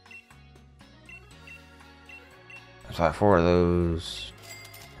 Let's buy 4 of those.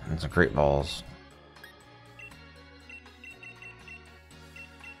 And some great balls.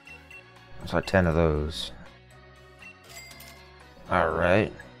 Let's buy 10 of those.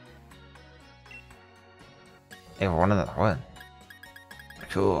 Alright. Yeah, one of them. What?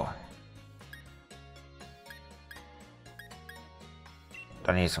 Cool.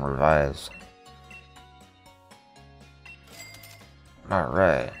 I need some revives.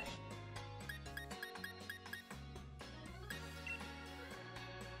 Alright.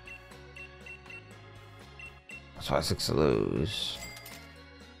 Let's buy 6 of those.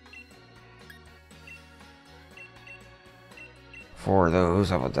 4 of those,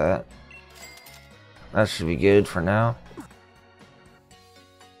 how about that? That should be good for now.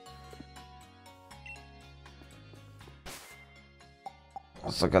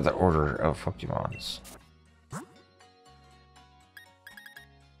 Let's look at the order of Pokemons.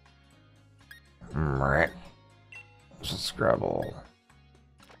 Right. So Scrabble.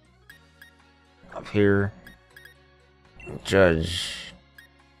 Up here. Judge.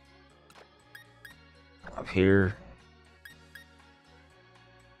 Up here.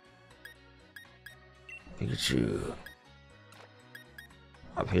 Pikachu.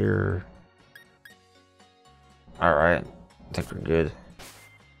 Up here. Alright. I think we're good.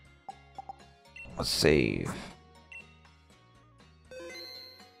 Let's save.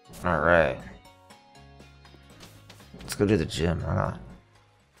 Alright. Let's go to the gym, why not?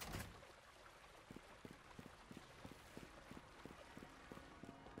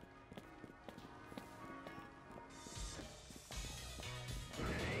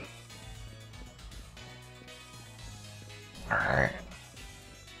 Alright.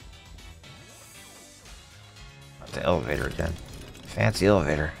 The elevator again. Fancy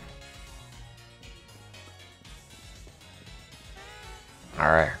elevator.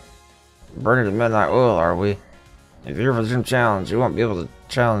 Alright. Burning the midnight oil, are we? If you're for the gym challenge, you won't be able to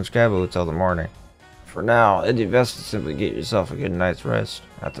challenge Gabu until the morning. For now, it'd be best to simply get yourself a good night's rest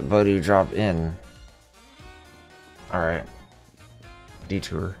at the boat you drop in. Alright.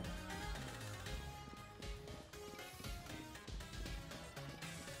 Detour.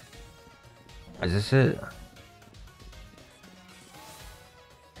 Is this it?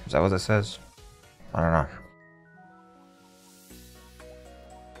 Is that what it says? I don't know.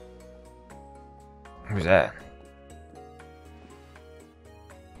 Who's that?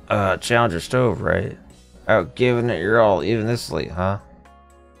 Challenger Stove, right? Out giving it your all, even this late, huh?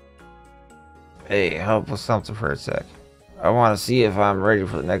 Hey, help with something for a sec. I want to see if I'm ready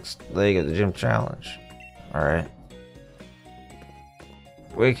for the next leg of the gym challenge. Alright.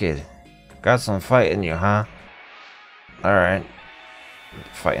 Wicked. Got some fight in you, huh? Alright.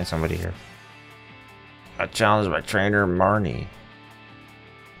 Fighting somebody here. I challenged my trainer, Marnie.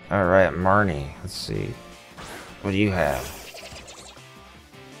 Alright, Marnie. Let's see. What do you have?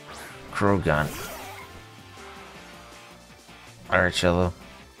 Crow gun. Alright, Cello.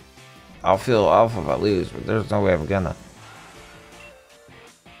 I'll feel awful if I lose, but there's no way I'm gonna.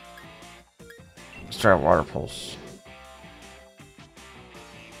 Let's try Water Pulse.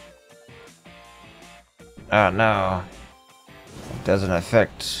 Oh no. It doesn't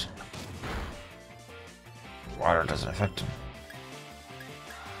affect. Water doesn't affect him.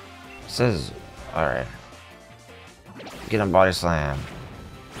 It says, alright. Get him body slam.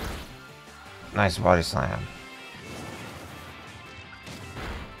 Nice body slam.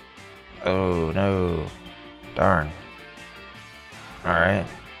 Oh no. Darn. Alright.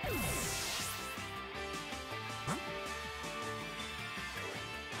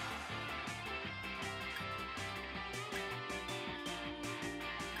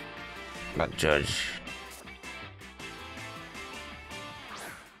 But Judge.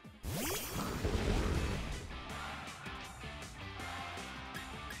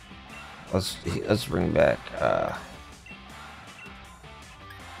 Let's bring back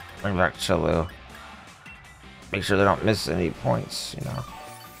Cello. Make sure they don't miss any points, you know.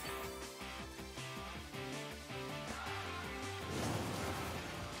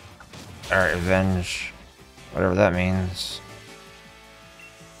 Alright, Avenge. Whatever that means.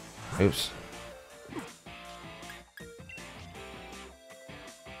 Oops.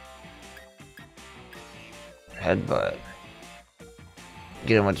 Headbutt.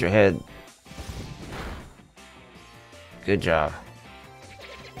 Get him with your head. Good job.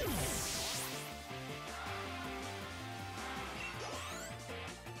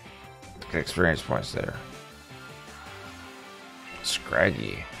 Good experience points there.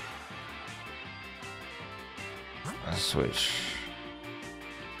 Scraggy. Let's switch.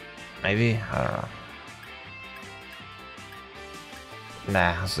 Maybe? I don't know.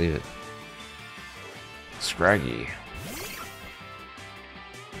 Nah, let's leave it. Scraggy.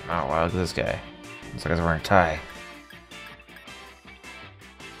 Oh wow, look at this guy. Looks like he's wearing a tie.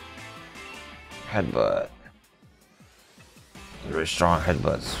 Headbutt. Very strong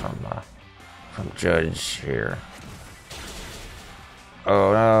headbutts from Judge here.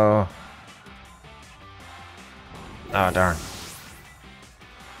 Oh no. Oh darn.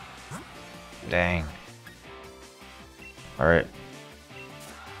 Dang. Alright.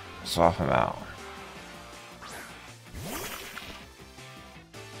 Swap him out.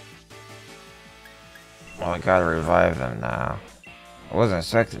 Well, I gotta revive them now. I wasn't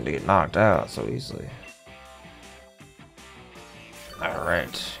expecting to get knocked out so easily.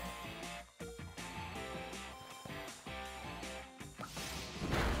 Alright.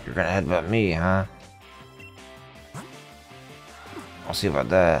 You're gonna headbutt me, huh? I'll see about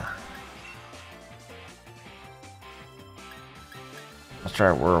that. Let's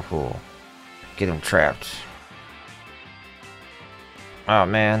try Whirlpool. Get him trapped. Oh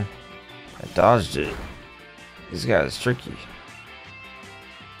man. I dodged it. This guy is tricky.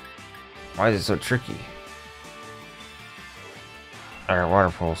 Why is it so tricky? Alright, Water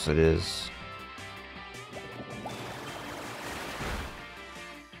Pulse it is.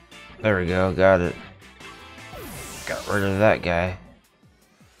 There we go, got it. Got rid of that guy.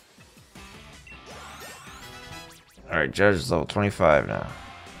 Alright, Judge is level 25 now.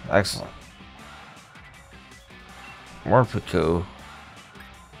 Excellent. More Pico.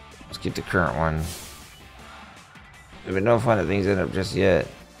 Let's get the current one. There's been no fun at things end up just yet.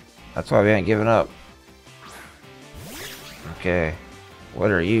 That's why we ain't giving up. Okay.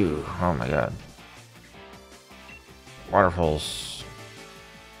 What are you? Oh my god. Water Pulse.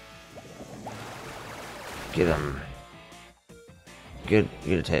 Get him. Good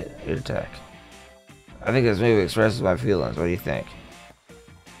attack. I think this movie expresses my feelings. What do you think?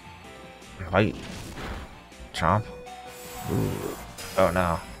 Fight. Chomp. Ooh. Oh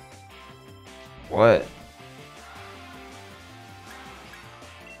no. What?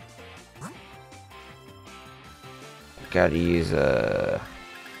 Gotta use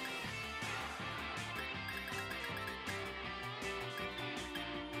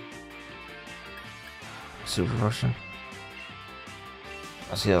Super Potion.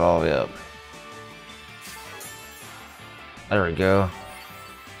 Let's heal all the way up. There we go.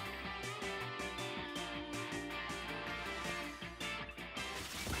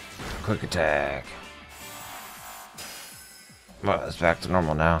 Quick attack. Well, it's back to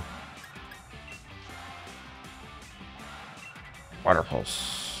normal now. Water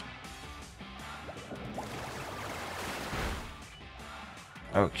Pulse.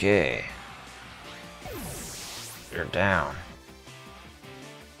 Okay. You're down.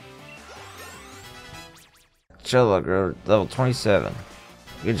 Cello grew level 27.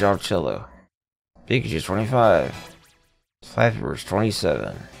 Good job, Cello. Pikachu's 25. Flapper's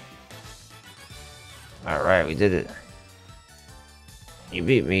 27. Alright, we did it. You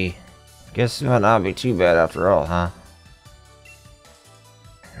beat me. Guess it might not be too bad after all, huh?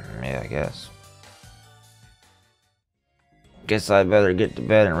 Yeah, I guess. Guess I better get to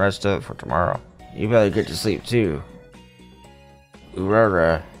bed and rest up for tomorrow. You better get to sleep too.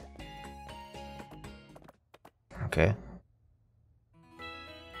 Urara. Okay.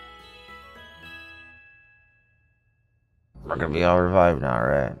 We're gonna be all revived now,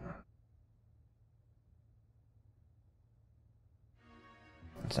 right?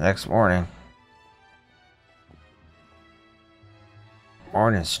 It's the next morning.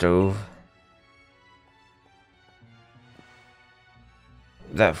 Morning, Stove.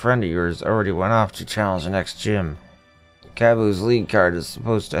 That friend of yours already went off to challenge the next gym. Kabu's league card is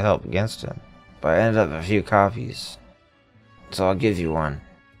supposed to help against him, but I ended up a few copies. So I'll give you one.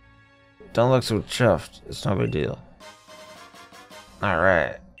 Don't look so chuffed, it's no big deal.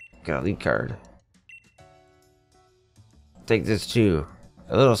 Alright, got a league card. Take this too.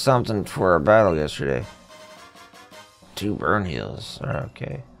 A little something for our battle yesterday. 2 burn heals,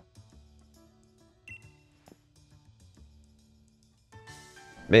 okay.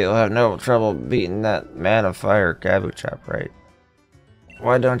 But you'll have no trouble beating that man of fire Kabu chap, right?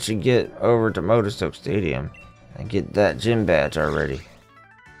 Why don't you get over to Motorstoke Stadium and get that gym badge already?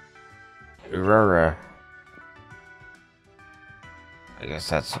 Aurora. I guess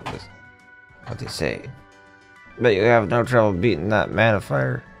that's what they say. But you have no trouble beating that man of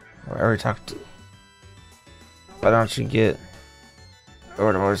fire. I already talked to. Why don't you get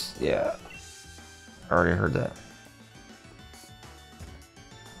over to Motorstoke? Yeah, I already heard that.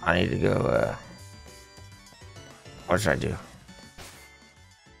 I need to go, what should I do?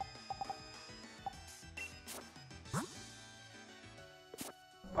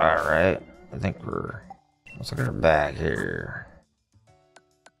 Alright, I think let's look at our bag here.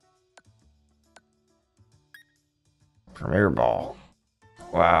 Premier ball.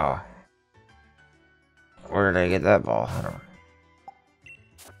 Wow. Where did I get that ball? I don't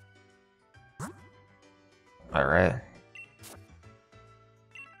know. Alright.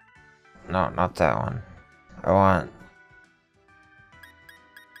 No, not that one. I want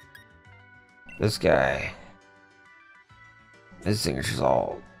this guy. His signature's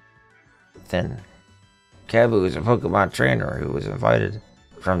all thin. Kabu is a Pokemon trainer who was invited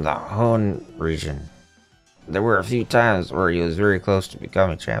from the Hone region. There were a few times where he was very close to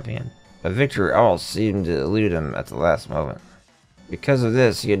becoming champion, but victory all seemed to elude him at the last moment. Because of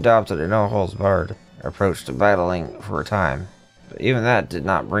this, he adopted a no-holds-barred approach to battling for a time. But even that did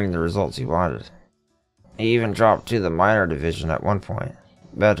not bring the results he wanted. He even dropped to the minor division at one point.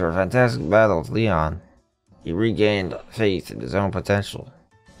 But after a fantastic battle with Leon, he regained faith in his own potential.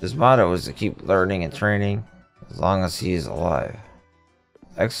 His motto is to keep learning and training as long as he is alive.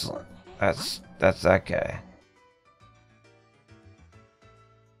 Excellent. That's that guy.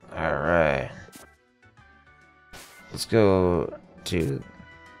 Alright. Let's go to...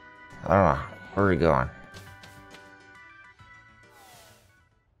 I don't know. Where are we going?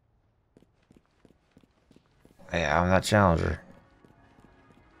 Yeah, I'm that challenger.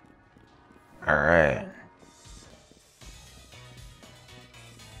 Alright.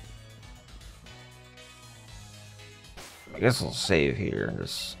 I guess we'll save here and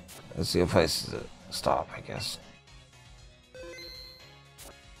just... Let's see a place to stop, I guess.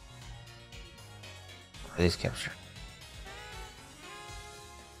 Release capture.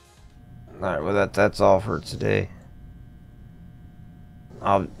 Alright, well that's all for today.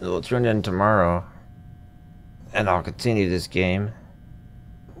 We'll tune in tomorrow. And I'll continue this game.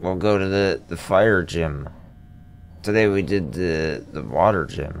 We'll go to the fire gym. Today we did the water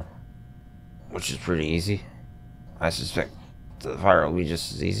gym, which is pretty easy. I suspect the fire will be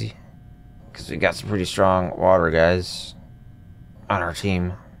just as easy, because we got some pretty strong water guys on our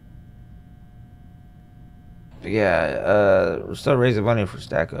team. But yeah, we're still raising money for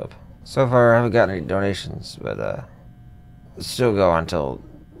Stack Up. So far I haven't gotten any donations, but let's still go until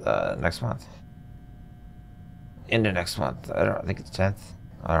next month. Into next month. I think it's 10th.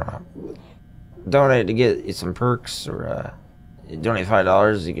 I don't know. Donate to get you some perks, or donate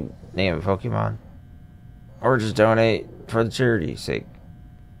 $5, you can name a Pokemon. Or just donate for the charity's sake.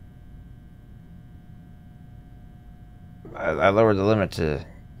 I lowered the limit to,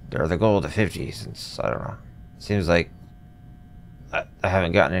 or the goal to 50, since, I don't know. It seems like I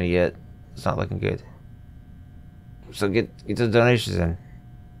haven't gotten any yet. It's not looking good. So get the donations in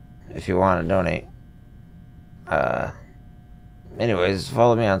if you want to donate. Anyways,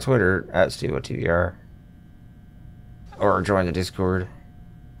 follow me on Twitter at StevoTVR, or join the Discord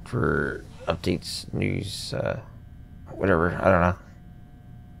for updates, news, whatever. I don't know.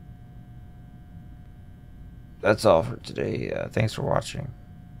 that's all for today. Thanks for watching.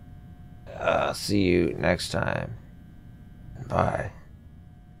 See you next time. Bye.